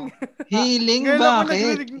 Healing? Healing, Ngayon ako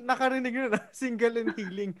bakit? nakarinig nun. Single and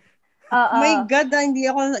healing. My Oo. God,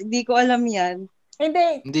 hindi ko alam yan.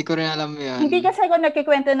 Hindi, Hindi ko rin alam yan. hindi kasi ako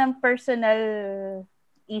nagkikwento ng personal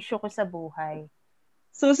issue ko sa buhay.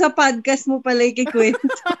 So, sa podcast mo pala ikikwento.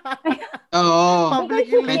 Oo. Public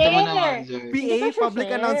Hindi ko Kwento mo share. naman, Joy. Hindi PA, ko siya public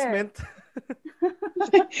share. announcement.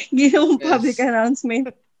 Ginawang Yes. public announcement.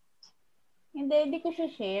 Hindi ko siya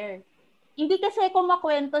share. Hindi kasi ako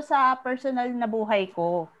makwento sa personal na buhay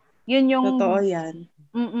ko. Yun yung... Totoo yan.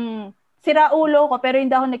 Sira ulo ko, pero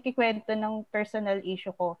hindi ako nagkikwento ng personal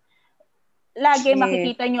issue ko. Lagi Yes.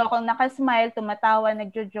 makikita nyo akong nakasmile, tumatawa,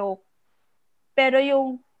 nagjo-joke. Pero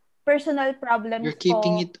yung personal problems You're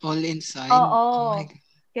keeping ko... it all inside? Oo. Oh my God.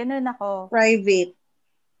 Ganun ako. Private.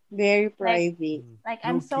 Very private. Like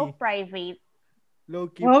I'm so Low-key. private.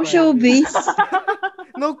 Low-key Wow, private. showbiz.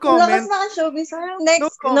 No Ang lakas comment. na showbiz.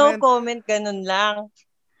 Next, No no comment, ganun lang.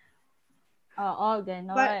 Oo,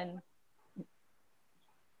 ganon. But-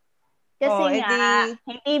 Kasi Oh, nga, edi-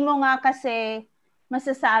 hindi mo nga kasi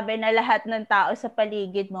masasabi na lahat ng tao sa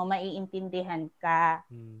paligid mo maiintindihan ka.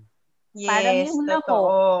 Parang Yes, yung lamok.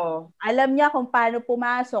 totoo. Alam niya kung paano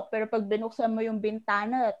pumasok, pero pag binuksan mo yung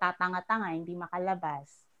bintana, tatanga-tanga, hindi makalabas.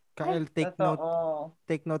 Kael, take note. Totoo.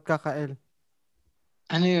 Take note ka, Kael.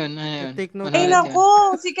 Ano yun? Ano yun? Take note. Ano Ay, ulit yun? naku,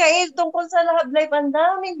 si Kael, tungkol sa Love Life, ang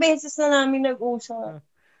daming beses na namin nag-usap.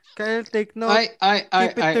 Kael, take note. Ay.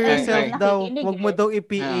 Keep it to yourself ay. daw. Nakikinig Huwag mo eh. daw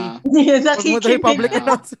i-PA. Hindi yan Huwag mo daw i-public Ah.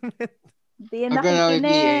 announcement. Hindi yan Wag ka daw may PA.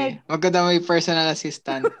 nakikinig. Wag ka daw may personal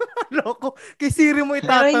assistant. Loko. Kay Siri mo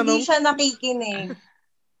Pero hindi itatanong. siya nakikinig.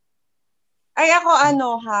 Ay, ako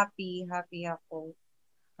happy. Happy ako.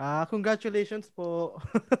 Congratulations po.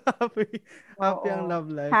 happy ang love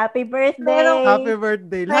life. Happy birthday! Pero- Happy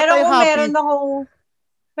birthday. Lahat Pero tayo kung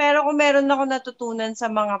happy. kung meron ako natutunan sa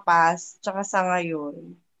mga past, tsaka sa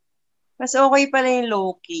ngayon, mas okay pala yung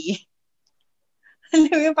low-key. Alam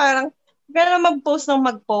mo yung parang, pero mag-post ng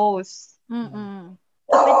mag-post.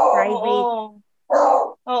 Keep it private.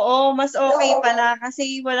 Oo, mas okay pala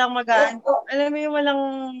kasi walang alam mo yung walang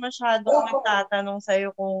masyadong magtatanong sa'yo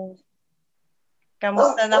kung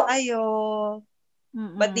kamusta na kayo,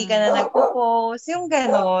 ba't di ka na nagpo-post, yung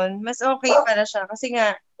ganon. Mas okay pala siya kasi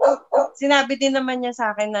nga, sinabi din naman niya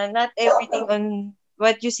sa akin na not everything on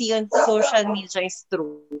what you see on social media is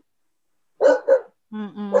true.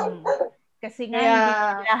 Kasi nga, Kaya-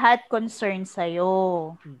 hindi lahat concern sa'yo.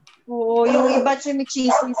 Oo, yung iba chismis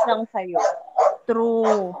lang sa'yo.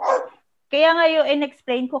 True. Kaya nga yung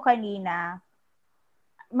in-explain ko kanina,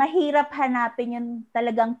 mahirap hanapin yung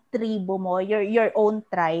talagang tribo mo, your own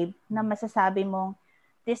tribe, na masasabi mong,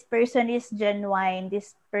 this person is genuine,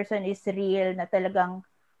 this person is real, na talagang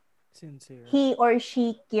Sincere. he or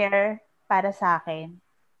she care para sa akin.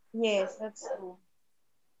 Yes, that's true.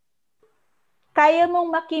 Kaya mong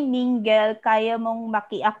makimingle, kaya mong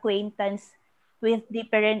maki-acquaintance with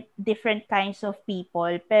different kinds of people,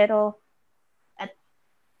 pero at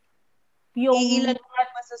yung Iilan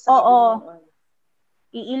lang masasabi Oo. mo.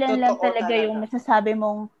 iilan lang Totoo talaga yung talaga. masasabi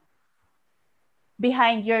mong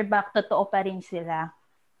behind your back, totoo pa rin sila.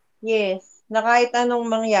 Yes, na kahit anong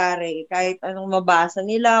mangyari, kahit anong mabasa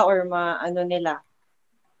nila or ano nila,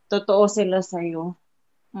 totoo sila sa'yo.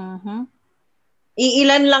 Mhm.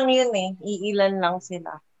 Iilan lang yun eh. Iilan lang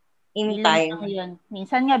sila. In Ilan lang time. yun.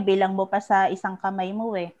 Minsan nga, bilang mo pa sa isang kamay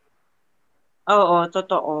mo eh. Oo,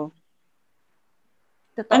 totoo.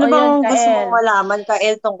 Totoo Ano yun, bang gusto Kael. mong malaman,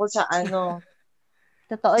 Kael, tungkol sa ano?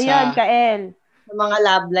 Totoo Sa- yun, Kael. Sa mga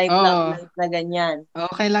love life na ganyan.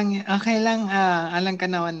 Okay lang. Okay lang. Alam ka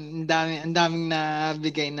naman, ang daming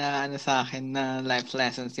nabigay na sa akin na life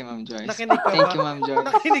lessons si Ma'am Joyce. Nakinig ka Thank ba? you, Ma'am Joyce.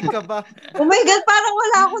 Nakinig ka ba? Oh my God, parang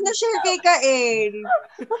wala ako na-share kay Kael.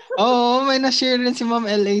 Oo, may na-share rin si Ma'am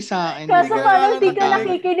LA sa akin. Kaso Hindi ka parang lang di ka nakikinig.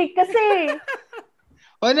 nakikinig kasi.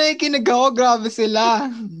 Nakikinig ako. Grabe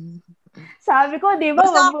sila. Sabi ko, di ba?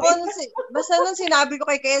 Basta nung sinabi ko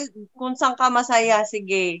kay Kael, kung saan ka masaya,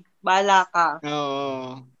 sige, bala ka.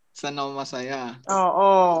 Oo. Saan ako masaya?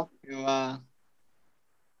 Oo. Diba?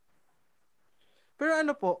 Pero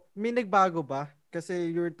ano po, may nagbago ba?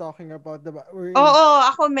 Kasi you're talking about Oo,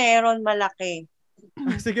 ako meron malaki.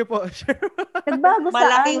 Sige po, share. Nagbago sa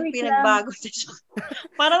Malaki yung wait lang. pinagbago.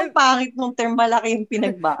 Parang pangit nung term, malaki yung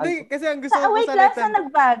pinagbago. Hindi, kasi ang gusto Sa ko wait sana lang, sa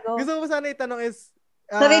nagbago. gusto ko sana itanong is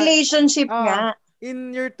Sa relationship nga.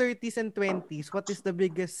 in your 30s and 20s, what is the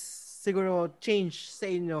biggest siguro change sa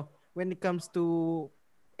inyo when it comes to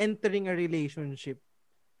entering a relationship?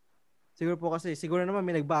 Siguro po kasi, siguro naman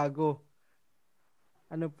may nagbago.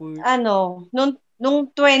 Ano po? nung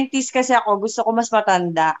 20s kasi ako, gusto ko mas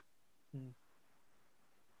matanda.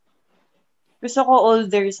 Gusto ko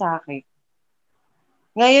older sa akin.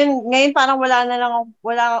 Ngayon parang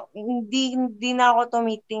hindi na ako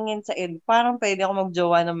tumitingin sa ed. Parang pwede ako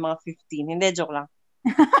magjowa ng mga 15. Hindi, joke lang.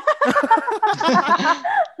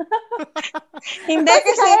 Hindi Si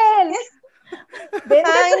kasi, Kael!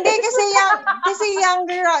 kasi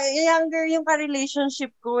younger yung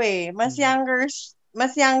ka-relationship ko eh. Mas younger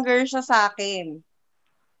siya sa akin.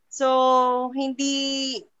 So,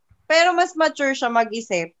 pero mas mature siya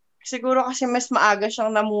mag-isip. Siguro kasi mas maaga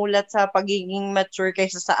siyang namulat sa pagiging mature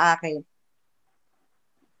kaysa sa akin.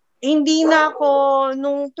 Hindi na ako,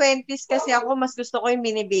 nung 20s kasi ako, mas gusto ko yung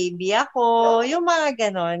mini-baby ako, yung mga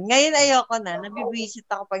ganon. Ngayon ayoko na, nabibwisit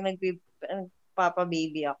ako pag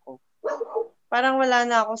nagpapa-baby ako. Parang wala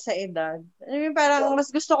na ako sa edad. Parang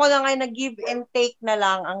mas gusto ko na ngayon na give and take na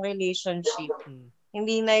lang ang relationship.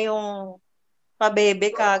 Hindi na yung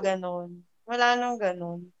pabebe ka, ganon. Wala nang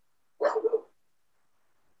ganon.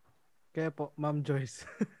 Kaya po, Ma'am Joyce,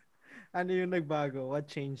 ano yung nagbago?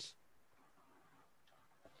 What changed?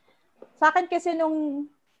 Sa akin kasi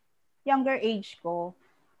nung younger age ko,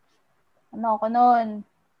 ano ako noon,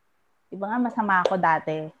 iba nga masama ako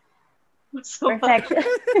dati. Perfection.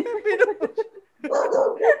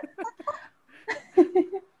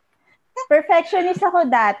 Perfectionist ako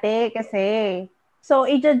dati kasi. So,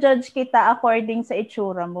 i-judge kita according sa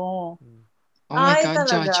itsura mo. Oh my Ay, God,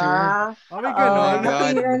 talaga? judger. Oh my God. Oh my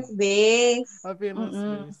God. Appearance-based.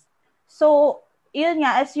 Appearance-based. So, yun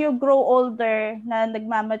nga, as you grow older, na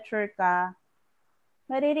nagmamature ka,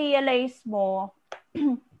 marirealize mo,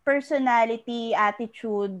 personality,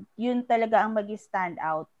 attitude, yun talaga ang mag-stand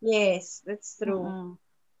out. Yes, that's true.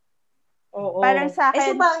 Oo. Parang sa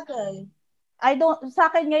akin, sabagay. sa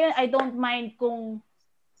akin ngayon, I don't mind kung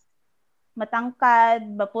matangkad,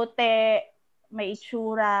 maputi, may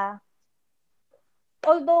itsura.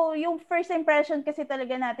 Although, yung first impression kasi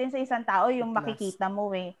talaga natin sa isang tao, yung makikita mo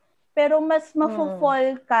eh. Pero mas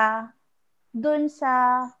mafo-fall ka dun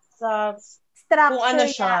sa structure kung ano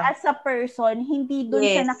siya. niya as a person, hindi dun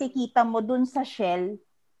sa nakikita mo, dun sa shell.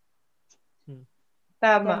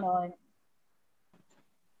 Tama. Ganon.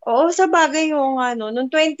 Oo, sa bagay yung nung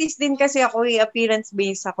 20s din kasi ako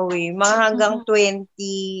appearance-based ako mga hanggang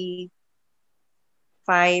 25,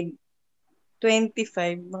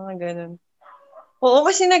 25, mga ganun. Oo,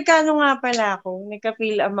 kasi nagkano nga pala ako,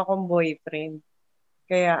 nagka-feel-am akong boyfriend.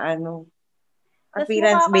 Kaya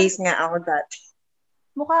appearance-based nga ako dati.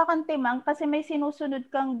 Mukha kang timang kasi may sinusunod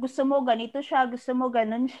kang gusto mo ganito siya, gusto mo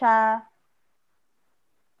ganun siya.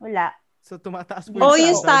 Wala. So, tumataas po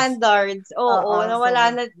yung standards. Oo,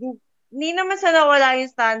 nawala na. Hindi naman sa nawala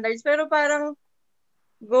yung standards, pero parang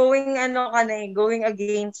going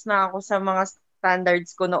against na ako sa mga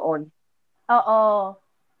standards ko noon. Oo.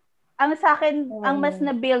 Ang sa akin, ang mas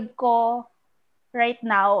na-build ko right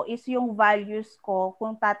now is yung values ko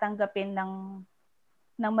kung tatanggapin ng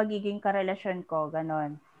magiging karelasyon ko.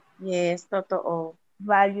 Ganon. Yes, totoo.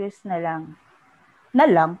 Values na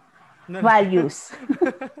lang. Values.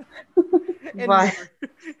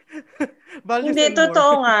 Values Hindi, and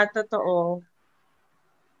totoo more. nga, totoo.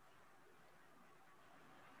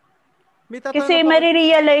 Kasi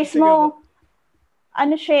marirealize mo,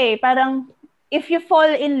 ano siya parang if you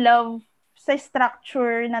fall in love sa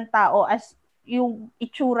structure ng tao as yung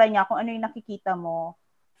itsura niya, kung ano yung nakikita mo,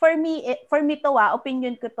 for me to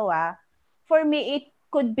opinion ko to for me it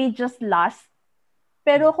could be just lust.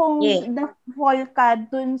 Pero kung na-fall ka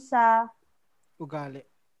dun sa ugali,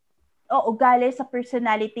 sa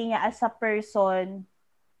personality niya as a person,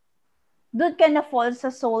 dun ka na-fall sa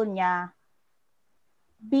soul niya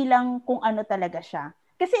bilang kung ano talaga siya.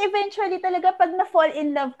 Kasi eventually talaga pag na-fall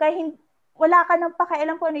in love ka, wala ka nang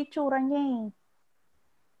pakialam kung ano itsura niya eh.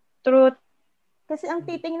 Truth. Kasi ang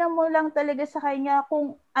titingnan mo lang talaga sa kanya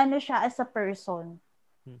kung ano siya as a person.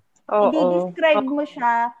 Oo. I-describe mo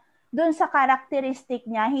siya dun sa characteristic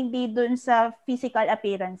niya, hindi dun sa physical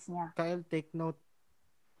appearance niya. Kyle, take note.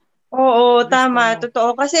 Oo, tama.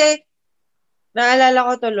 Totoo. Kasi, naalala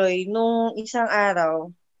ko tuloy, nung isang araw,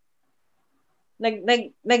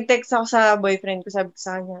 nag-text ako sa boyfriend ko, sabi ko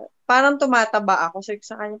sa kanya, parang tumataba ako. Sabi ko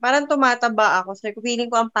sa kanya, parang tumataba ako. Sabi ko, feeling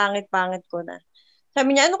ko ang pangit-pangit ko na.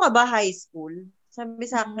 Sabi niya, ano ka ba, high school? Sabi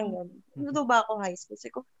sa akin yun, ano ba ako high school?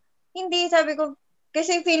 Sabi ko, hindi, sabi ko,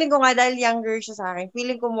 kasi feeling ko nga dahil younger siya sa akin,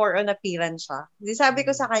 feeling ko more on appearance siya. Hindi, sabi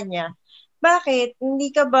ko sa kanya, bakit?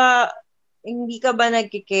 Hindi ka ba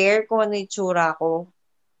nagki-care kung ano yung tsura ko?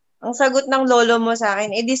 Ang sagot ng lolo mo sa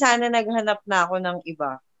akin, di sana naghanap na ako ng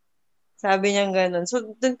iba. Sabi niya gano'n. So,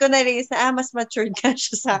 doon ko na-realize na, mas matured na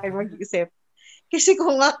siya sa akin mag-isip. Kasi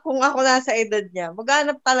kung ako nasa edad niya,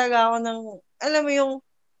 maghanap talaga ako ng, alam mo yung,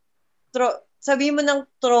 sabi mo ng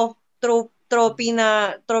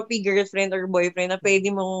trophy girlfriend or boyfriend na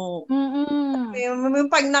pwede mong, Mm.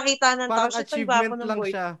 yung pag nakita ng tao, Parang shit, ang gwapo achievement ng lang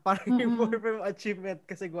boy. siya. Parang yung Mm. boyfriend achievement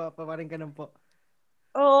kasi gwapa. Parang ganun po.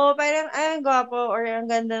 Oo, parang, ay, ang gwapo, or ang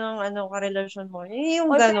ganda ng karelasyon mo.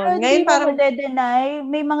 Yung Oy, pero ganon. hindi Ngayon mo parang, made-deny,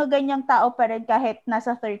 may mga ganyang tao pa rin kahit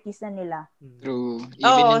nasa 30s na nila. True.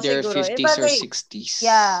 Even oo, in their siguro. 50s or 60s.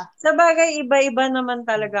 Yeah. Sa bagay, iba-iba naman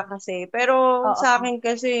talaga kasi. Pero sa Oo. akin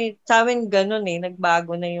kasi, sa amin ganun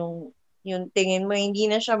nagbago na yung tingin mo.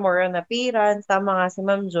 Hindi na siya more on appearance. Tama nga si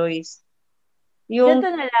Ma'am Joyce.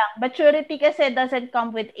 Ganito Yung, na lang. Maturity kasi doesn't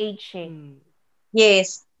come with age eh.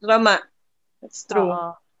 yes, tama. That's true.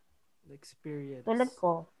 Oo. Tulad Experience.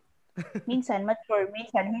 ko. Minsan mature,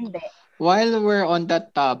 minsan hindi. While we're on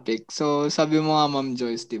that topic, so sabi mo nga Ma'am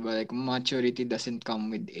Joyce, di ba, like maturity doesn't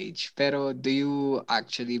come with age. Pero do you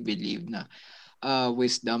actually believe na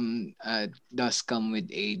wisdom does come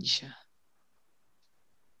with age?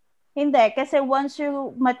 Hindi, kasi once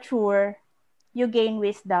you mature, you gain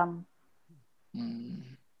wisdom.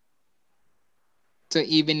 Mm. So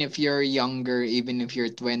even if you're younger, even if you're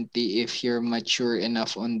 20, if you're mature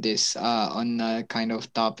enough on this on a kind of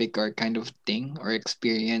topic or kind of thing or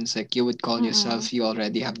experience, like you would call Mm-mm. yourself you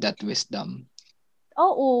already have that wisdom.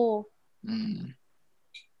 Oo. Mm.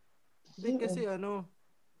 Hindi kasi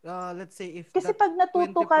let's say if Kasi that pag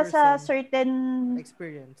natuto 20 ka sa person certain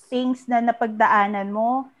experience. things na napagdaanan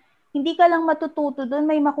mo, hindi ka lang matututo doon,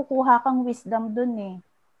 may makukuha kang wisdom doon eh.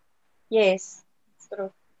 Yes, it's true.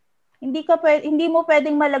 Hindi mo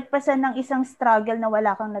pwedeng malagpasan ng isang struggle na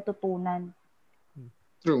wala kang natutunan.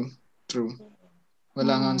 True. True.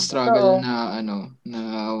 Wala nga struggle Totoo. na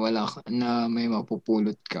na na may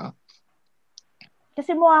mapupulot ka.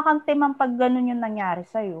 Kasi mukha kang timang pag ganun yung nangyari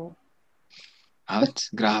sa'yo.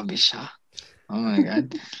 Grabe siya. Oh my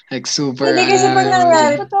God. Like super, Hindi kasi pag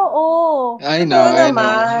nangyari, Totoo. I totoo know, I know,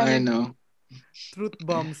 naman. I know. Truth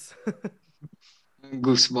bombs.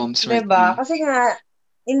 Goosebumps right 'Di ba? now. Kasi nga,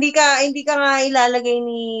 hindi ka nga ilalagay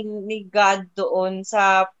ni God doon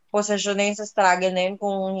sa posisyon na yun, sa struggle na yun,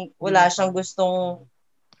 kung Hindi wala mo siyang kaya. gustong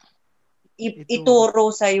Ituro. ituro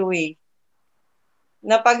sa'yo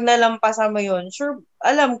na pag nalampasan mo yun, sure,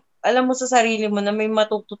 alam mo sa sarili mo na may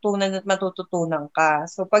matututunan at matututunan ka.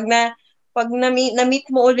 So pag na-meet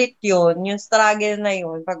mo ulit yun, yung struggle na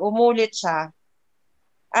yun, pag umulit siya,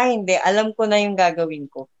 hindi, alam ko na yung gagawin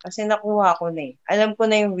ko. Kasi nakuha ko na. Alam ko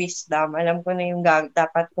na yung wisdom, alam ko na yung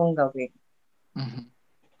dapat kong gawin. Mhm.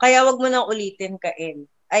 Kaya wag mo nang ulitin, Kael.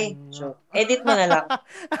 Ay, joke. Edit mo na lang.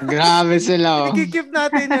 Grabe sila, oh. Nakikip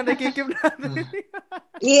natin yan. Nakikip natin.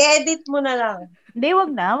 I-edit mo na lang. Hindi,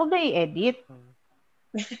 wag na i-edit.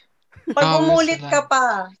 Pag Grabe umulit sila. ka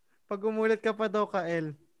pa, Pag umulit ka pa daw,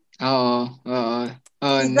 Kael. Oo, oo.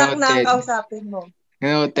 Oh, si Zach na ang noted. kausapin mo.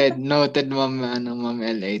 Noted, Ma'am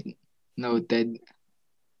L8. Noted.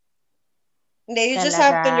 Hindi, you just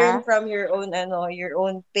have Talaga? to learn from your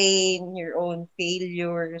own pain, your own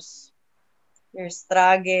failures, your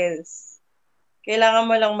struggles. Kailangan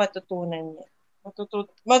mo lang matutunan yan.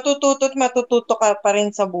 Matututo ka pa rin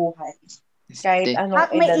sa buhay. Kahit Este.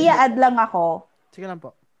 anong May edad mo. i-add lang ako. Sige lang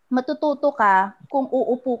po. Matututo ka kung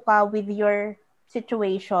uupo ka with your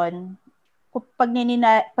situation. Kung pag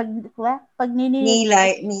Nilayan.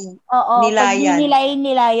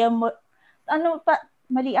 ninilayan mo,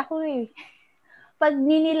 mali ako eh. Pag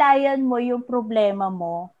ninilayan mo yung problema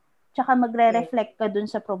mo, tsaka Yes. magre-reflect ka dun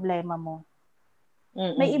sa problema mo.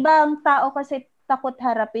 May Mm-mm. ibang tao kasi takot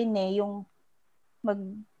harapin yung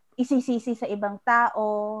isisisi sa ibang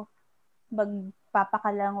tao,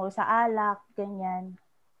 magpapakalango sa alak, ganyan.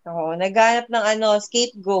 Oo, naghanap ng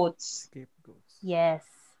scapegoats. Scapegoats. Yes.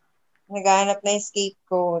 Naghanap na yung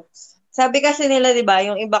scapegoats. Sabi kasi nila, di ba,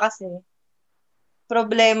 yung iba kasi,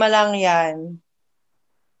 problema lang yan.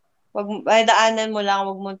 Ay, daanan mo lang,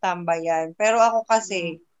 wag mong tambayan. Pero ako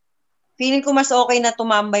kasi, feeling ko mas okay na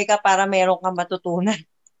tumambay ka para meron kang matutunan.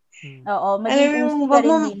 Oo, Alam maging mo, usi ka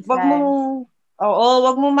rin minsan.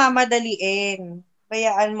 wag mo mamadaliin.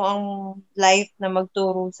 Bayaan mo ang life na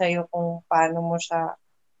magturo sa'yo kung paano mo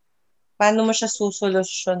siya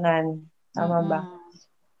susolusyonan. Tama ba?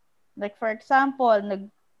 Like for example,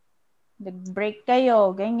 nag-break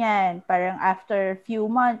kayo, ganyan. Parang after few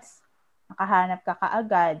months, nakahanap ka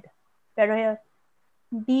kaagad. Pero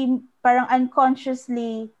parang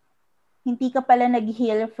unconsciously, hindi ka pala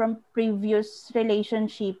nag-heal from previous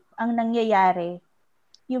relationship. Ang nangyayari,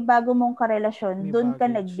 yung bago mong karelasyon, doon ka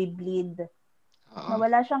nagbi-bleed. Na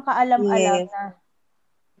wala siyang kaalam-alam Yes. na,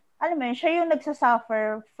 alam mo yun, siya yung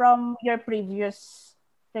nagsasuffer from your previous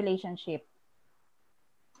relationship.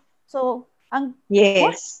 So,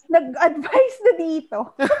 Yes. nag-advise na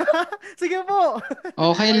dito. Sige po.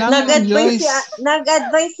 Okay lang, Ma'am Joyce.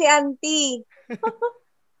 Nag-advise si Auntie.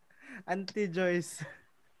 Auntie Joyce.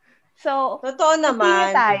 So, Totoo continue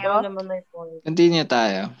naman. tayo. Totoo naman may point. Continue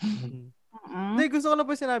tayo. Hindi, gusto ko lang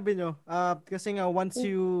po sinabi nyo. Kasi nga,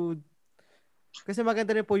 kasi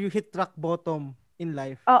maganda rin po you hit rock bottom in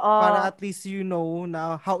life. Oo. Para at least you know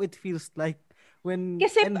na how it feels like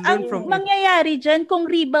Kasi and ang learn from it. mangyayari dyan, kung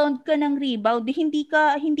rebound ka ng rebound, hindi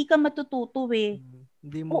ka matututo eh.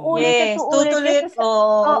 Hindi mo Uulit at uulit. tutulit. Kasi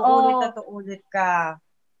Uulit at uulit ka.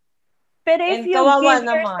 Pero if And you kawawa give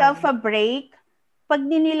yourself a break, pag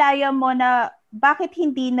ninilaya mo na bakit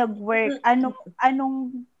hindi nag-work,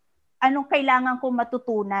 anong kailangan kong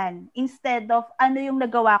matutunan instead of ano yung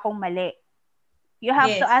nagawa kong mali. You have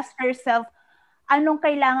to ask yourself, anong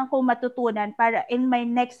kailangan kong matutunan para in my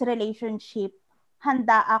next relationship,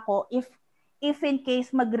 handa ako if in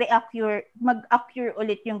case mag-occur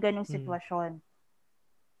ulit yung ganong sitwasyon.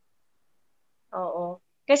 Oo.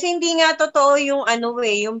 Kasi hindi nga totoo yung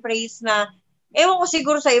yung praise na, ewan ko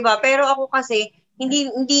siguro sa iba, pero ako kasi,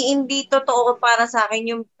 hindi totoo para sa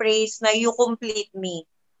akin yung praise na you complete me.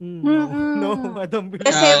 No, I don't believe.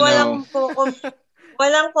 Kasi no.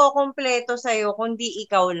 walang kukumpleto sa'yo kundi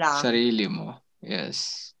ikaw lang. Sarili mo.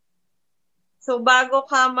 Yes. So, bago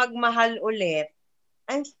ka magmahal ulit,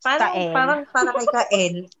 parang para kay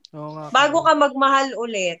Kael. Bago ka magmahal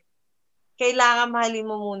ulit, kailangan mahalin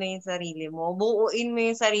mo muna yung sarili mo. Buuin mo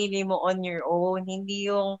yung sarili mo on your own. Hindi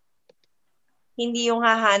yung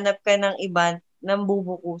hahanap ka ng iba nang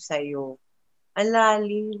bubuko sa'yo. Ang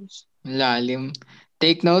lalim. Lalim.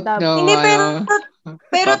 Take note. No, Hindi,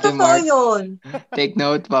 pero totoo yun. Take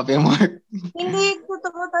note, Papi Mark. Hindi,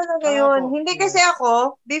 totoo talaga yun. Hindi kasi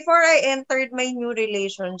ako, before I entered my new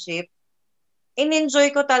relationship, in-enjoy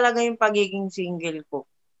ko talaga yung pagiging single ko.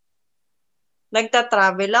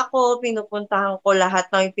 Nagta-travel ako, pinupuntahan ko lahat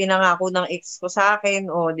ng pinangako ng ex ko sa akin,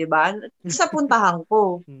 di ba? Tapos napuntahan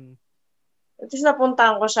ko. Tapos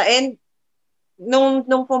napuntahan ko siya. And nung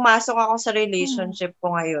pumasok ako sa relationship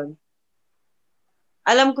ko ngayon,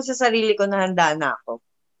 alam ko sa sarili ko na handa na ako.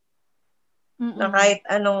 Na kahit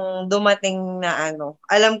anong dumating na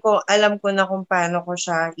alam ko na kung paano ko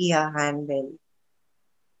siya i-handle.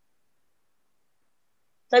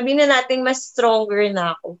 Sabi na natin mas stronger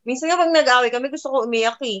na ako. Minsan nga pag nag-away kami, gusto ko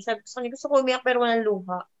umiyak eh. Sabi ko, gusto ko umiyak pero walang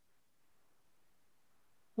luha.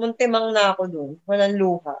 Muntimang na ako dun. Walang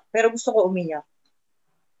luha. Pero gusto ko umiyak.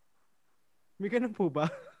 May ganun po ba?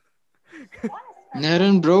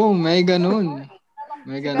 Meron bro, may ganun.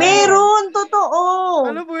 Meron, totoo.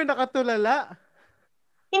 Ano po yung nakatulala?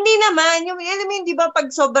 Hindi naman. Alam mo yun, di ba pag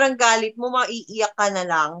sobrang galit mo, maiiyak ka na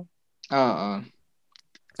lang? Oo.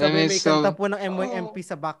 Sabi may kanta po ng MYMP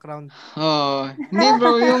sa background. Hindi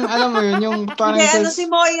bro, yung alam mo yun, yung parang si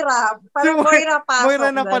Moira. Parang Moira pasok. Moira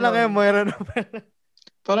na pala kayo, Moira na pala.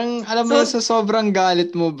 Parang alam mo yun, sa sobrang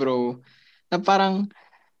galit mo bro, na parang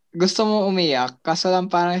gusto mo umiyak, kaso lang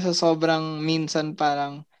parang sa sobrang minsan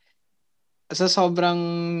parang sa sobrang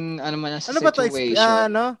sa ano ba to?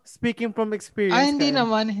 situation. Speaking from experience. Hindi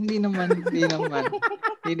naman.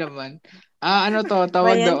 Ano to,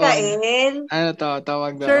 tawag doon. Kael? Ano to,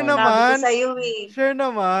 tawag doon. Sure naman. Sabi ko sa'yo eh. Sure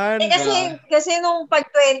naman. Kasi nung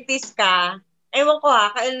pag-20s ka, ewan ko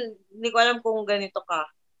Kael, hindi ko alam kung ganito ka.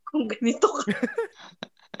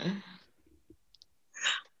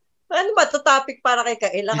 Ano ba to topic para kay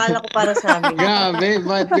Kael? Akala ko para sa amin. Grabe,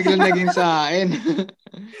 bakit biglang naging sa akin?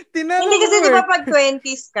 Hindi kasi di ba pag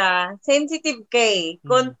 20s ka, sensitive ka eh.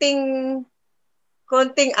 Konting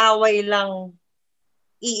away lang,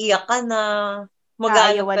 iiyak ka na,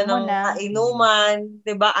 maghanap ka ng kainuman,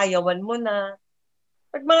 di ba? Ayawan mo na.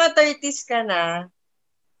 Pag mga 30s ka na,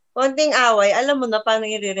 konting away, alam mo na paano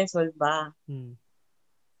i-resolve ba?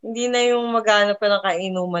 Hindi na yung maghanap ka ng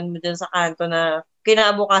kainuman mo dyan sa kanto na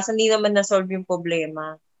kinabukasan, hindi naman na-solve yung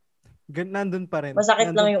problema. Nandun pa rin.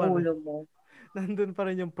 Masakit lang yung ulo mo. Nandun pa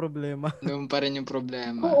rin yung problema.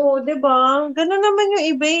 Oo, diba? Ganun naman yung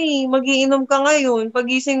iba eh. Magiinom ka ngayon,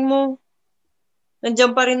 pagising mo,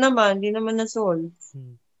 nandiyan pa rin naman, hindi naman na-solve.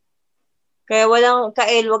 Kaya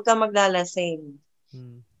Kael, wag ka maglalasing.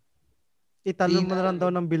 Italon mo na lang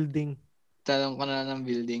daw ng building. Talon ko na ng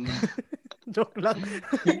building. Joke lang.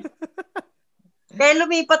 Kaya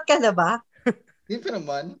lumipat ka na ba? Hindi pa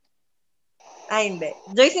naman. Ay, hindi.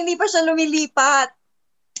 Joyce, hindi pa siya lumilipat.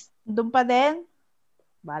 Doon pa din?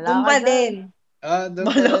 Doon pa din.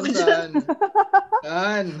 Doon pa din saan?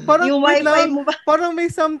 Saan? Parang, yung wifi mo ba? Parang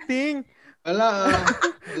may something. Wala.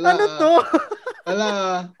 Ano to? Wala.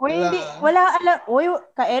 Wala alam.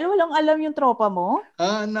 Kael, walang alam yung tropa mo?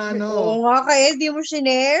 Ano? Oo nga, Kael, di mo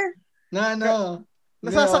shinare. Na ano?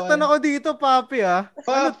 Nasasaktan ako dito, papi, ah.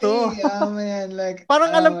 Ano to? Papi, man, like,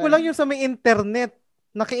 Parang alam ko lang yung sa may internet.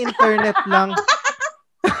 Naki-internet lang.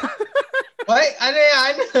 Ay, ano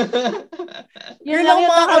yan? Yun Yun lang lang yung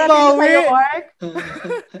nakarating makakabawi. sa'yo, Mark.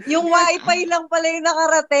 Yung wifi lang pala yung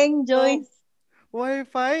nakarating, Joyce.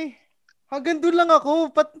 Wi-Fi? Hanggang doon lang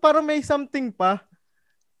ako. Parang may something pa.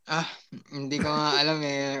 Hindi ko nga alam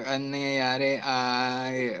ano nangyayari.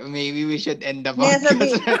 Maybe we should end the Ngayon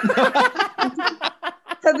podcast right now.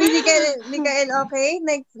 sabi ni Kael, okay?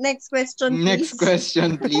 Next question, Next please. question,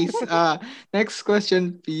 please. Next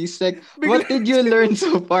question, please. Like, what Bigla- did you learn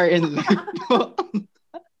so far in life?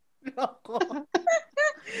 Loko.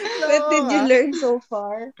 What did you ah. learn so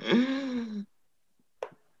far?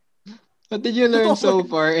 What did you learn so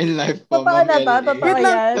far in life po, Totoo Ma'am na to? L.A.? Totoo Wait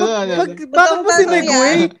lang. yan? Totoo na. Bakit mo tanong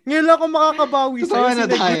sinegway? yan. Ngayon lang ako makakabawi Totoo sa'yo. na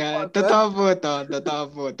Sinegway tayo. mo agad. Totoo po to. Totoo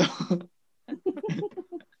po to.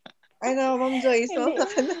 Ano, Ma'am Joyce? Hindi, Wala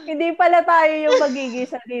ka na. hindi pala tayo yung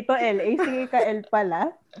magigisa dito, LA. Sige ka, L pala.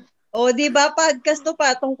 O, di ba? Podcast to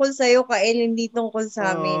pa tungkol sa'yo, Kael, hindi tungkol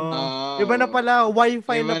sa amin. Iba na pala.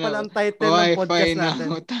 Wi-Fi Iba na pala na. ang title ng podcast Wi-Fi na natin.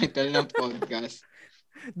 ang title ng podcast.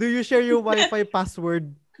 Do you share your Wi-Fi password?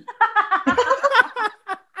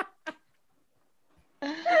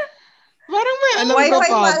 Parang may alam ka, Wi-Fi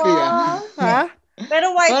papi, Ha? Pero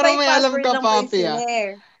Parang Wi-Fi may alam password ka, lang po yung papi, sinare.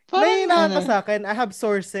 Parang Nahihinahan ka sa akin. I have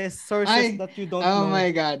sources. Sources Ay, that you don't oh know.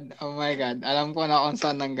 my God. Oh my God. Alam ko na kung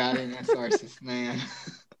saan nanggaling ang sources na yan.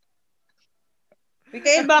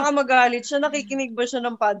 Mikael, baka magalit siya. Nakikinig ba siya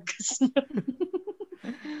ng podcast niya?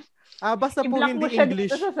 Basta po I-block mo hindi siya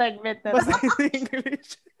English. dito sa segment na Basta to. hindi English.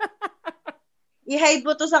 I-hide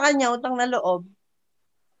mo to sa kanya, utang na loob.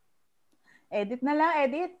 Edit na lang,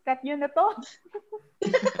 edit. Cut nyo na to.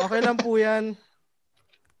 Okay lang po yan.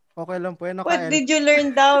 Okay lang po yan. What did you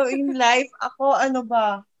learn daw in life? Ako, ano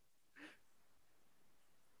ba?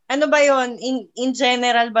 Ano ba yon? In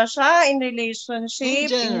general ba siya? In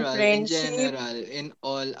relationship? In friendship? In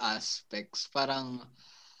all aspects. Parang,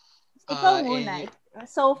 Ikaw muna.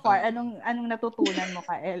 So far, anong natutunan mo,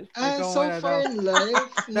 Kael? Ikaw so muna far daw. in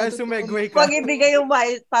life, Dahil sumegway ka. Pag ibigay yung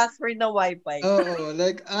password na wifi. Oo,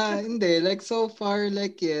 like, hindi. Like, so far,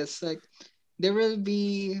 like, yes, like,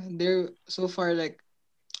 so far, like,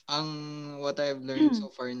 what I've learned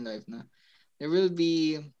so far in life na, there will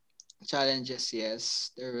be challenges,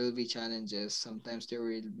 yes. There will be challenges. Sometimes there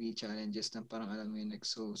will be challenges na parang alam mo yun, like,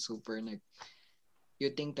 so super, like,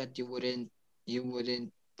 you think that you wouldn't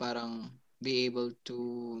parang be able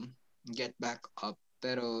to get back up.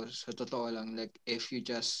 Pero sa totoo lang, like, if you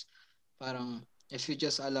just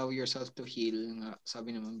allow yourself to heal, nga,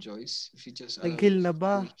 sabi ni Ma'am Joyce, if you just allow Nag-heal na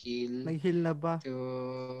ba? yourself to heal, Nag-heal na ba?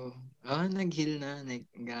 nag-heal na. Like,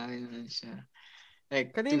 grabe naman siya.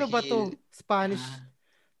 Like, Kanino to ba to? heal, Spanish?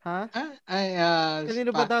 Ha? Kanino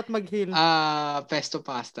ba dapat mag-heal? pesto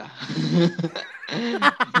pasta.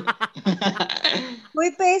 Uy,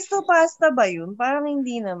 pesto pasta ba yun? Parang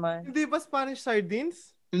hindi naman. Hindi ba Spanish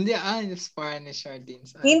sardines? Hindi, Spanish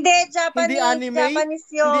sardines. Hindi, Hindi anime? Japanese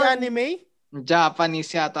yun. Hindi anime?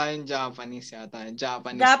 Japanese yata yun. Japanese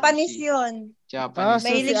Japanese sushi. yun. Japanese So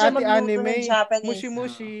si Mahilig siya Ate magluto Anime, ng Japanese.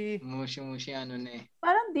 mushi-mushi. Mushi ano na eh.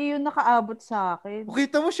 Parang di yun nakaabot sa akin.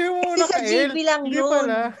 Kita mo, share mo Kasi muna sa ka, GB lang Hindi yun.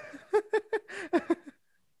 pala.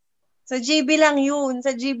 Sa GB lang yun.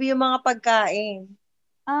 Sa GB yung mga pagkain.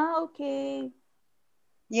 Okay.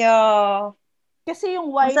 Yeah. Kasi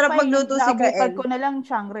yung Masarap wifi, magluto si naabutan Kael. ko na lang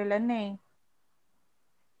Shangri-La na eh.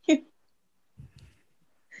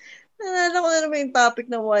 Nalala ko na naman yung topic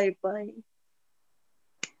ng wifi.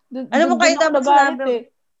 Alam mo, kahit dapat nagalit sinabi-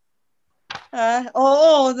 eh.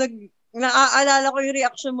 Oo. Naaalala ko yung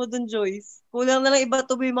reaction mo dun, Joyce. Kulang na lang iba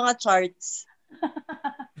to yung mga charts.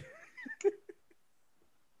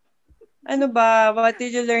 Ano ba? What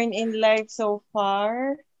did you learn in life so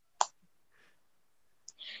far?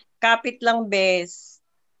 Kapit lang, bes.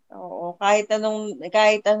 Oo, kahit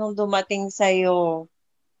anong dumating sa'yo,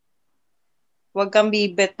 huwag kang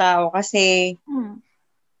bibitaw kasi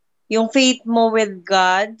yung faith mo with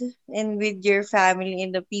God and with your family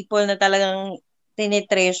and the people na talagang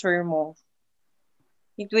tinitreasure mo,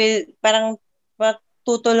 it will, parang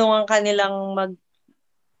tutulungan ka nilang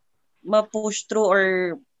ma-push through or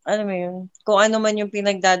ano mo yun, kung ano man yung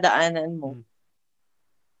pinagdadaanan mo.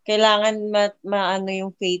 Kailangan maano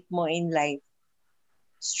yung faith mo in life.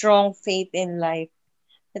 Strong faith in life.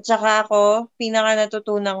 At saka ako, pinaka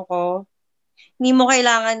natutunan ko, hindi mo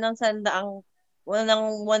kailangan ng ng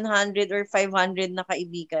 100 or 500 na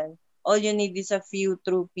kaibigan. All you need is a few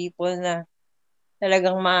true people na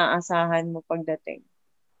talagang maaasahan mo pagdating.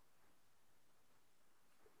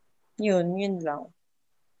 Yun lang.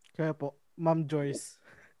 Kaya po, Ma'am Joyce,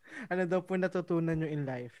 ano daw po natutunan nyo in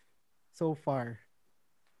life so far?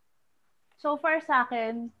 So far sa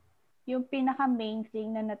akin, yung pinaka-main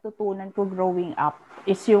thing na natutunan ko growing up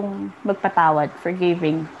is yung magpatawad,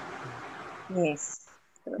 forgiving. Yes.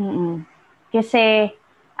 Mm-mm. Kasi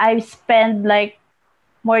I've spent like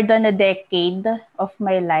more than a decade of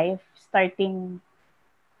my life starting,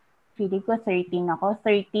 feeling ko 13 ako.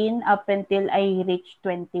 13 up until I reached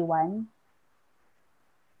 21.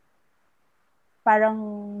 Parang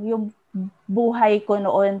yung buhay ko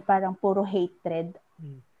noon parang puro hatred.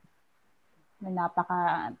 Mm. Na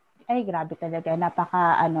ay grabe talaga, Dark?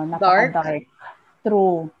 napaka-dark.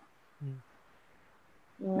 True. Mm.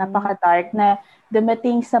 Napaka-dark na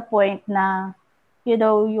dumating sa point na,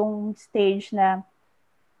 yung stage na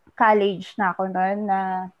college na ako noon na,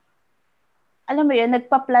 alam mo yun,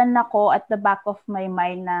 nagpa-plan ako at the back of my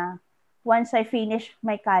mind na once I finish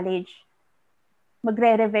my college,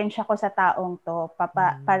 magre-revenge ako sa taong to.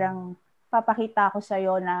 Parang papakita ko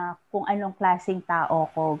sa'yo na kung anong klaseng tao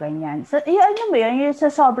ko, ganyan. So, alam mo yun, yung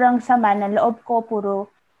sa sobrang sama ng loob ko,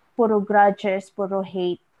 puro grudges, puro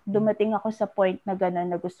hate. Dumating ako sa point na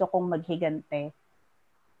gano'n na gusto kong maghigante.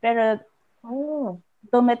 Pero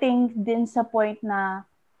dumating din sa point na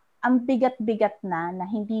ang bigat-bigat na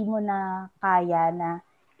hindi mo na kaya na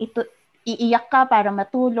iiyak ka para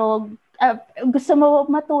matulog. Gusto mo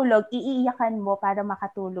matulog, iiyakan mo para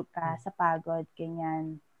makatulog ka sa pagod,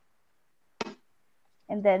 ganyan.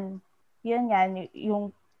 And then, yun nga,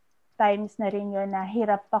 yung times na rin yun na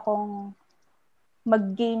hirap akong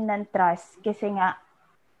mag-gain ng trust kasi nga,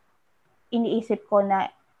 iniisip ko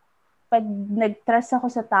na pag nag-trust ako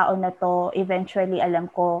sa tao na to, eventually alam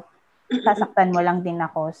ko, sasaktan mo lang din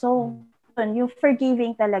ako. So, yung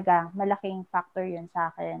forgiving talaga, malaking factor yun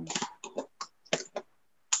sa akin.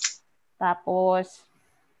 Tapos,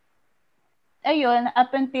 ayun,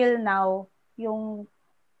 up until now, yung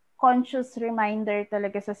conscious reminder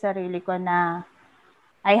talaga sa sarili ko na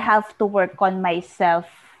I have to work on myself.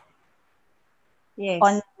 Yes.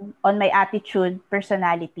 On my attitude,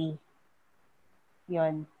 personality.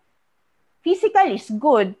 Yun. Physical is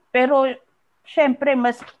good, pero syempre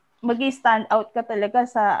mas mag-stand out ka talaga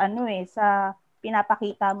sa sa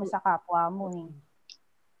pinapakita mo sa kapwa mo eh.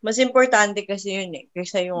 Mas importante kasi yun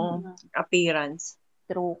kaysa yung appearance.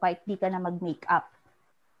 True, kahit di ka na mag-makeup.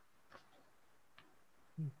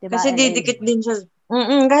 Diba, Kasi LA? didikit din siya.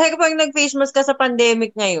 Kasi kapag nag-face mask ka sa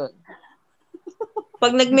pandemic ngayon,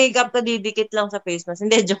 pag nag-makeup ka, didikit lang sa face mask.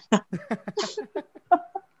 Hindi, joke lang.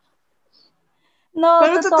 No,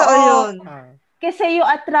 Pero totoo totoo. yun. Kasi you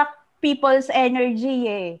attract people's energy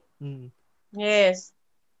eh. Yes.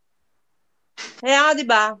 Kaya nga, di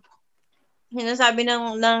ba, sinasabi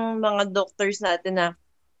ng mga doctors natin na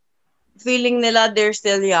feeling nila they're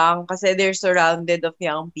still young kasi they're surrounded of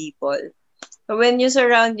young people. So when you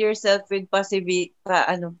surround yourself with positive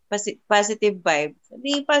vibes,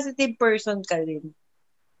 hindi positive person ka rin.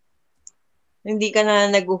 Hindi ka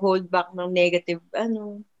na nag-hold back ng negative,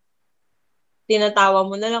 tinatawa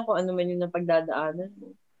mo na lang kung ano man yung napagdadaanan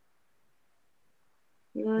mo.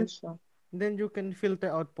 Yun siya. Then you can filter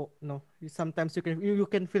out po, no? Sometimes you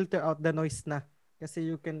can filter out the noise na. Kasi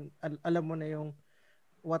you can, alam mo na yung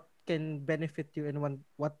what can benefit you and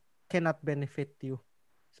what cannot benefit you.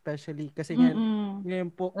 Especially kasi ngayon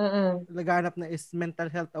po, laganap na is mental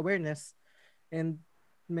health awareness and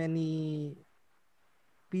many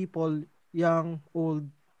people, young, old,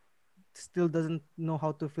 still doesn't know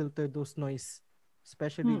how to filter those noise.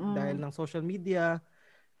 Especially dahil ng social media,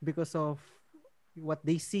 because of what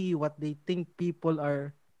they see, what they think people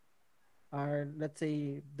are let's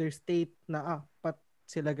say their state na pat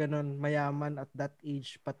sila ganon mayaman at that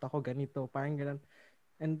age, pat ako ganito, parang ganon.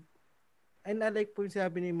 And I like po yung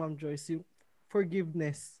sabi ni Ma'am Joyce, yung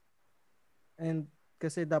forgiveness. And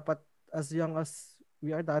kasi dapat as young as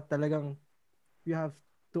we are, talagang you have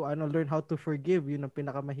to learn how to forgive. Yun ang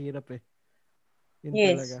pinakamahirap eh. Yun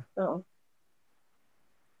yes. Talaga. Oo.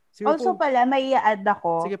 Also pala, may i-add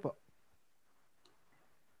ako. Sige po.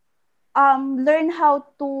 Learn how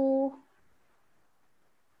to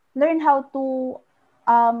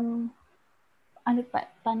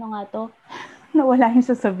paano nga to? Nawala yung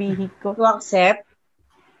sasabihin ko. To accept.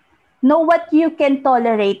 Know what you can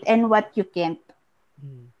tolerate and what you can't.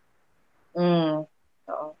 Oo.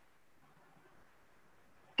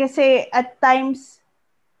 Kasi at times,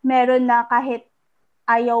 meron na kahit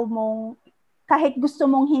kahit gusto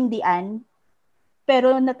mong hindian,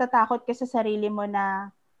 pero natatakot ka sa sarili mo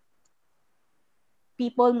na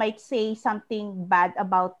people might say something bad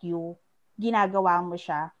about you, ginagawa mo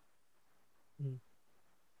siya.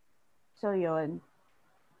 So, yun.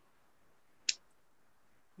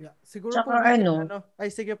 Yeah. Siguro po Tsaka we can ano, ano, ay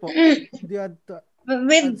sige po. Do you add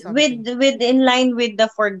something? with in line with the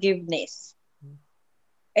forgiveness. Hmm.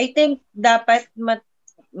 I think dapat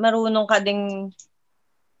marunong ka ding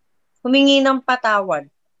humingi ng patawad.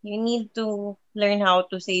 You need to learn how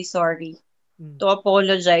to say sorry, Mm. to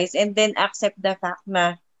apologize, and then accept the fact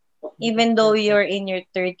na Di ka even though perfect. you're in your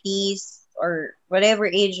 30s or whatever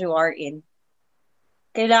age you are in,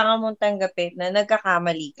 kailangan mong tanggapin na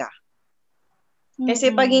nagkakamali ka.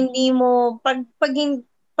 Kasi pag Mm-mm. hindi mo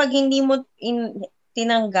pag hindi mo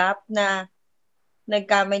tinanggap na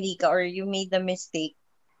nagkamali ka or you made a mistake,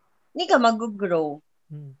 hindi ka mag-grow.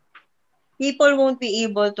 Mm. People won't be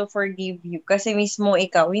able to forgive you kasi mismo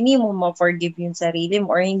ikaw, hindi mo ma-forgive yung sarili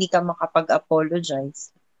mo or hindi ka makapag-apologize.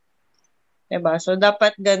 Diba? So,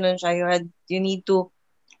 dapat ganun siya. You need to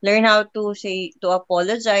learn how to say, to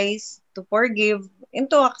apologize, to forgive, and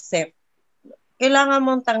to accept. Kailangan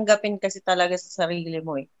mong tanggapin kasi talaga sa sarili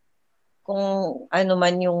mo eh. Kung ano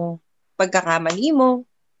man yung pagkakamali mo,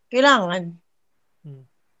 kailangan. Mm.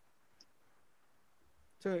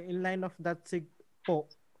 So, in line of that po,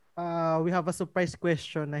 we have a surprise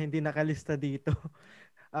question na hindi nakalista dito.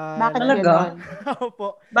 Bakit Talaga? ganon?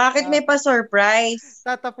 Opo. Bakit may pa-surprise?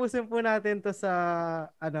 Tatapusin po natin to sa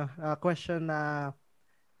question na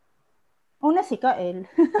Una si Kael.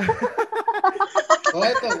 Oh,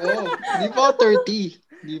 ito po. Di po ako 30.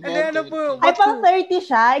 Di po Hindi, ako ano po, 30. Ay, what pang to... 30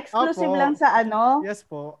 siya. Exclusive lang Opo. sa ano. Yes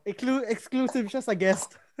po. Exclusive siya sa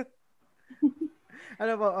guest.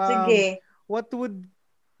 Ano po, Sige. what would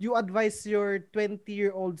you advise your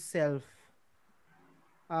 20-year-old self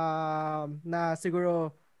na siguro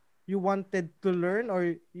you wanted to learn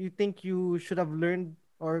or you think you should have learned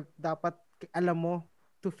or dapat alam mo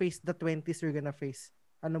to face the 20s you're gonna face?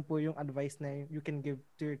 Ano po yung advice na you can give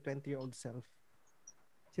to your 20-year-old self?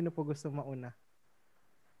 Sino po gusto mauna?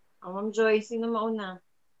 Ma'am Joyce, sino mauna?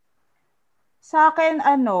 Sa akin,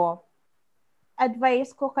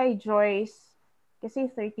 advice ko kay Joyce, kasi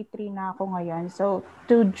 33 na ako ngayon. So,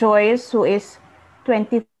 to Joyce, who is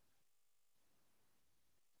 25,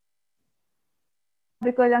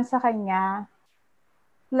 sabi ko lang sa kanya,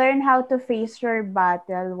 learn how to face your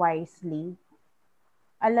battle wisely.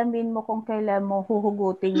 Alamin mo kung kailan mo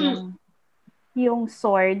huhugutin yung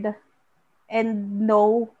sword and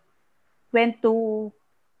know when to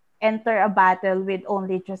enter a battle with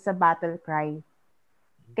only just a battle cry.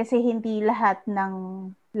 Kasi hindi lahat ng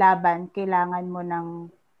laban kailangan mo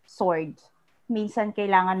ng sword. Minsan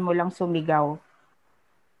kailangan mo lang sumigaw.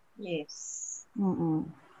 Yes. Mm-mm.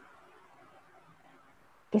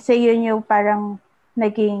 Kasi yun yung parang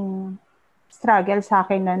naging struggle sa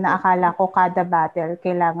akin na akala ko kada battle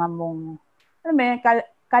kailangan mong,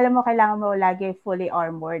 kala mo kailangan mo lagi fully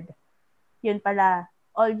armored. Yun pala,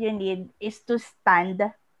 all you need is to stand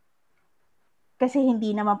kasi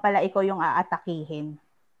hindi naman pala ikaw yung aatakihin.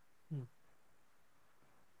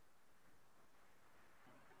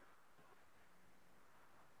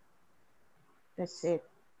 That's it.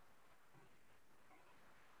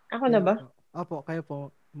 Ako na ba? Opo, kayo po,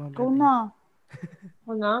 Ma'am Ikaw LA. na.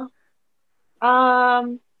 Ako na?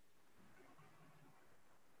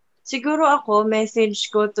 Siguro ako, message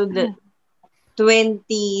ko to the 20,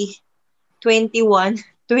 21,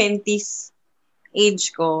 20s age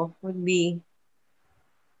ko would be,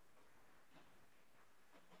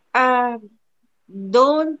 uh,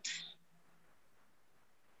 don't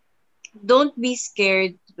be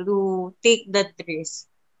scared to take that risk.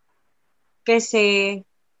 Kasi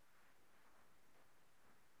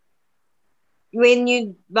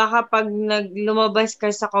baka pag lumabas ka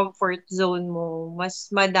sa comfort zone mo, mas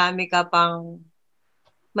madami ka pang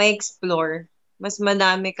ma-explore, mas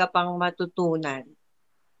madami ka pang matutunan.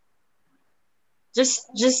 Just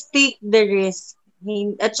take the risk.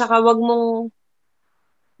 At saka wag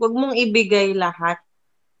mong ibigay lahat.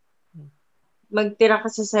 Magtira ka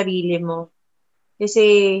sa sarili mo.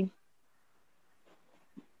 Kasi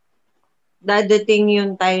dadating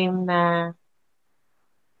yung time na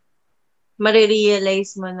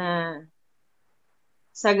marirealize mo na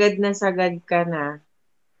sagad ka na.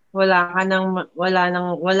 Wala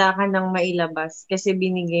ka nang mailabas kasi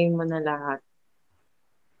binigay mo na lahat.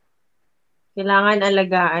 Kailangan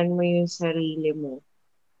alagaan mo yung sarili mo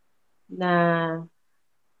na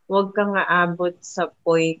huwag kang aabot sa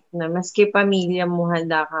point na maski pamilya mo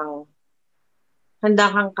handa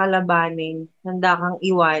kang kalabanin, handa kang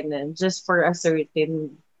iwanan just for a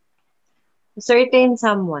certain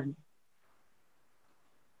someone.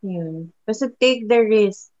 Yun. Basta take the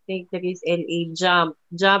risk. Take the risk, LA. Jump.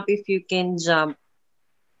 Jump if you can jump.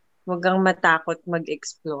 Huwag kang matakot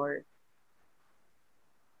mag-explore.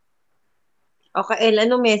 Okay, El,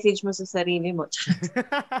 anong message mo sa sarili mo?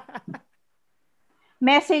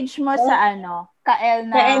 Message mo sa Kael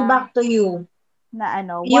El, back to you. na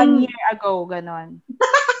 1 Yung- year ago, ganon.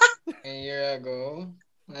 A year ago.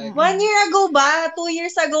 Like, 1 year ago ba? 2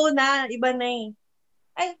 years ago na. Iba na eh.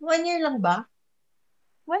 Ay, 1 year lang ba?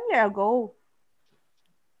 1 year ago.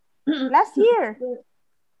 Last year.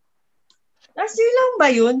 Last year lang ba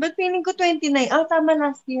yun? Ba't feeling ko 29? Ah, tama,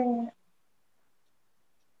 last year.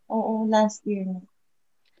 Oo, last year.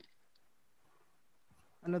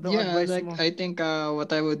 Ano daw yeah, advice like mo? I think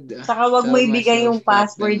what I would Saka wag mo tell ibigay myself yung back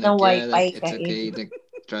password then, ng like, yeah, wifi like ka it's okay, eh. like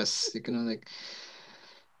trust, like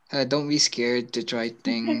don't be scared to try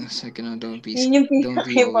things, like don't be Yun yung don't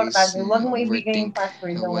be always pinaka-importante. Wag mo ibigay yung overthink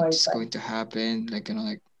password ng what's wifi. going to happen, like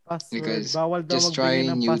Password. because Bawal daw just magbigay try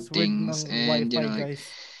ng new password things, ng and wifi, like guys.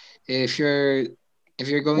 if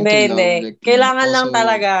you're going to Hindi. love, like Kailangan lang also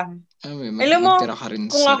talaga. Alam mo, magtira ka rin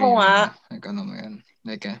kung sa ako sarili nga, mo, like mo yan,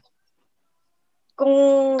 like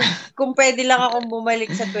kung pwede lang akong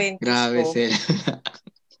bumalik sa 20s grabe ko, sila.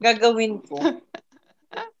 gagawin ko.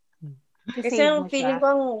 Kasi Isi-save ang mo feeling siya. ko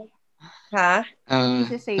ha?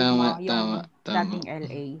 Isi-save mo yung dating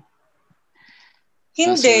LA.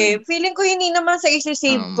 Hindi. Password. Feeling ko hindi naman sa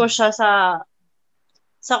isi-save ko siya sa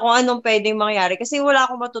kung anong pwedeng mangyari. Kasi wala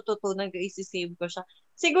akong matututunan kung isi-save ko siya.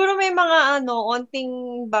 Siguro may mga onting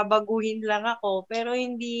babaguhin lang ako, pero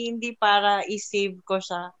hindi para i-save ko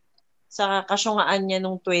siya sa kasyungaan niya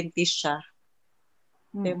nung 20s siya.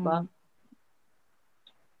 Diba?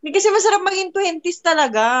 Hindi kasi masarap maging 20s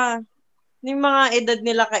talaga. Yung mga edad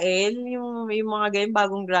nila Kael, yung mga ganyan,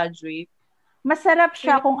 bagong graduate. Masarap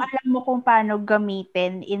siya kung alam mo kung paano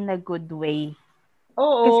gamitin in a good way.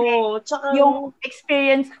 Oo. Kasi Tsaka, yung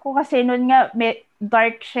experience ko kasi noon nga,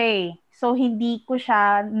 dark siya eh. So, hindi ko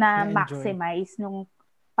siya Na-enjoy. na-maximize nung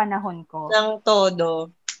panahon ko. ng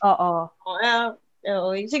todo. Oo. Oo.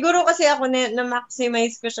 Siguro kasi ako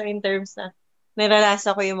na-maximize ko siya in terms na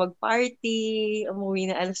naranasan ko yung mag-party,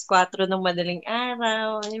 umuwi na 4:00 ng madaling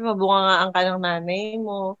araw, mabungangaan ka ng nanay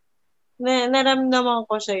mo. Naramdaman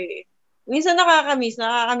ko siya eh. Minsan nakakamiss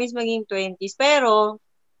maging 20s, pero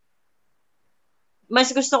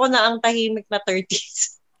mas gusto ko na ang tahimik na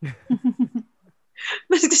 30s.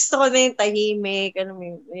 Mas gusto ko na yung tahimik,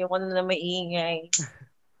 ayoko na maingay.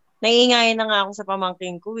 Naiingay na nga ako sa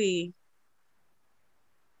pamangkin ko eh.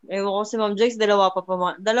 Ewan ko si Ma'am Joyce, dalawa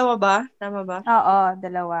ba? Tama ba? Oo,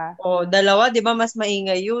 2. O, 2, di ba mas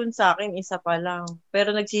maingay yun? Sa akin, 1 pa lang. Pero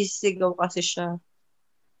nagsisigaw kasi siya.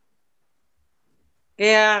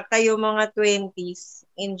 Kaya kayo mga 20s,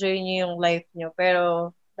 enjoy nyo yung life nyo.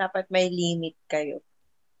 Pero dapat may limit kayo.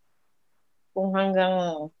 Kung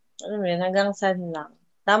hanggang saan lang.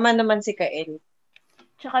 Tama naman si Kael.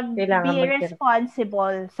 Tsaka Kailangan be magtira.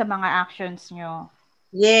 responsible sa mga actions nyo.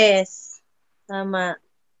 Yes. Tama.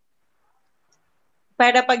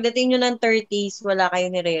 Para pagdating nyo ng 30s, wala kayo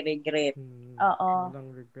nire-regret. Oo.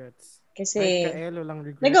 Walang regrets. Kasi, Kahit Kael, walang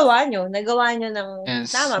regrets. nagawa nyo ng Yes,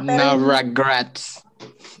 tama. no regrets.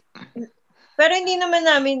 Pero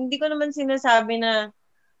hindi ko naman sinasabi na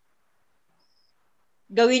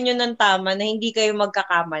gawin nyo ng tama na hindi kayo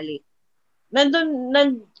magkakamali.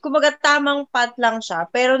 Kumbaga tamang path lang siya,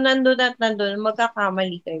 pero nandun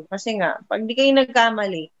magkakamali kayo. Kasi nga, pag di kayo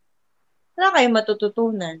nagkamali, wala kayong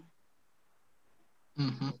matututunan.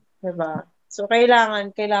 Mm-hmm. Diba? So,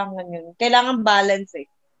 kailangan yun. Kailangan balance eh.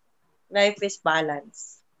 Life is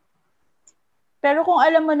balance. Pero kung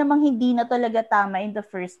alam mo namang hindi na talaga tama in the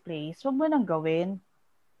first place, huwag mo nang gawin.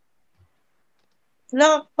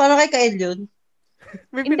 Para kay Kael yun.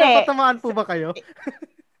 May Hindi. pinapatamaan po ba kayo?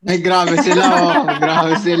 Ay, grabe sila,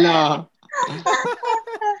 grabe sila.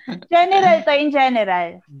 In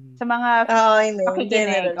general. Sa mga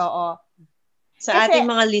pakikinig, oo. Sa Kasi, ating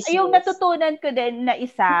mga listeners. yung natutunan ko din na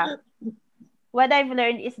isa, what I've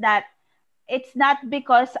learned is that it's not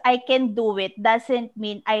because I can do it doesn't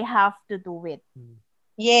mean I have to do it.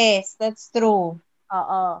 Yes, that's true.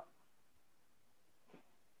 Oo.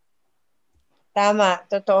 Tama,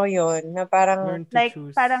 totoo yun. Na parang, Learn to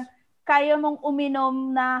choose. Parang, kaya mong uminom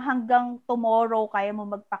na hanggang tomorrow, kaya mo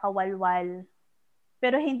magpakawalwal.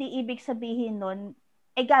 Pero hindi ibig sabihin nun,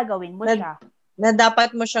 gagawin mo siya. Na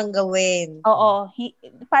dapat mo siyang gawin. Oo.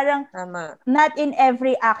 Parang, tama. Not in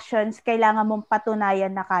every actions, kailangan mong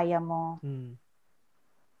patunayan na kaya mo.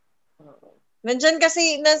 Nandyan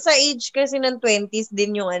kasi, nasa age kasi ng 20s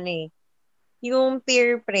din yung yung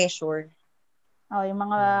peer pressure. Yung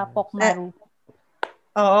mga pokmaru.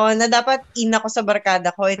 Oo, na dapat ako sa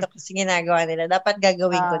barkada ko, ito kasi ginagawa nila. Dapat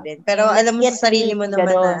gagawin ko din. Pero alam mo sa sarili mo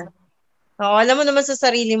naman alam mo naman sa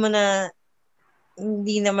sarili mo na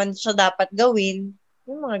hindi naman siya dapat gawin.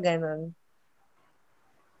 Yung mga ganon.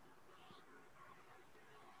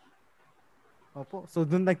 Opo. So,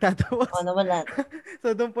 doon nagtatapos. Nawala.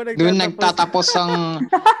 So, doon po Doon nagtatapos ang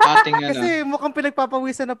ating Kasi mukhang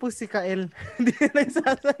pinagpapawisan na po si Kael. Hindi na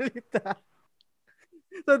nagsasalita.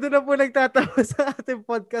 So, doon na po nagtatapos ang ating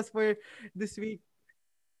podcast for this week.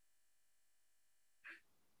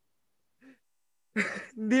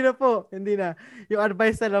 Hindi na po. Hindi na. Yung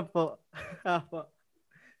advice na lang po. Apo.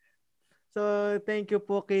 So, thank you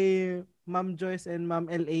po kay Ma'am Joyce and Ma'am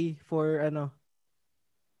LA for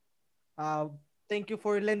thank you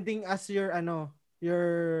for lending us your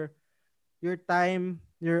time,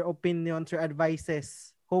 your opinions, your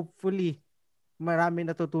advices. Hopefully, marami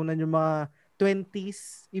natutunan yung mga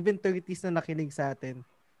 20s, even 30s na nakinig sa atin.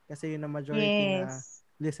 Kasi yun ang majority na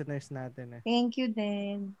listeners natin. Thank you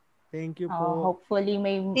din. Thank you po. Hopefully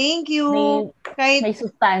Thank you. may Kahit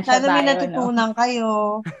sustansya sana may tayo, no? natutunan kayo.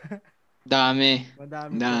 Dami.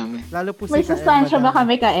 Madami. Dami. Lalo po May si Kael, sustansya ba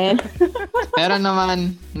madami. kami, Kael? Meron naman.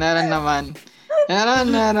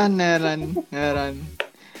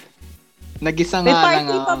 Nag-isa May nga part lang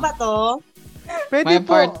 3 pa ba to? Pwede May po.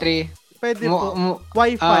 part 3. Pwede po.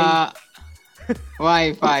 Wi-Fi.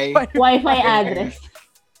 Wi-Fi. Wi-Fi address.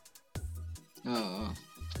 Oo.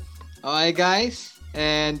 Okay, guys.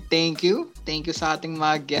 And thank you. Thank you sa ating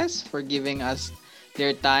mga guests for giving us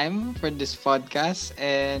their time for this podcast.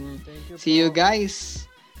 And Thank you see you po. guys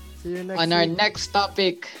See you next on our week. next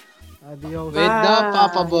topic Adios. with the Bye.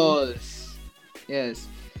 Papa Balls. Yes.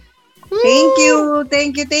 Thank you.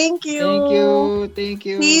 Thank you. Thank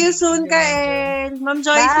you. See you soon, Kael. Ma'am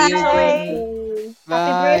Joyce, see you Bye. soon.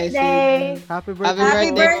 Happy Bye. birthday. Happy Happy birthday.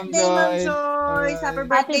 Happy birthday, birthday, Ma'am Ma'am Joyce. Joyce. Happy Bye.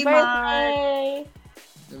 birthday, Happy Mark. birthday.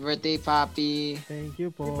 Happy birthday, Papi. Thank you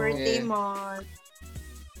po. Happy birthday, Yeah. Mark.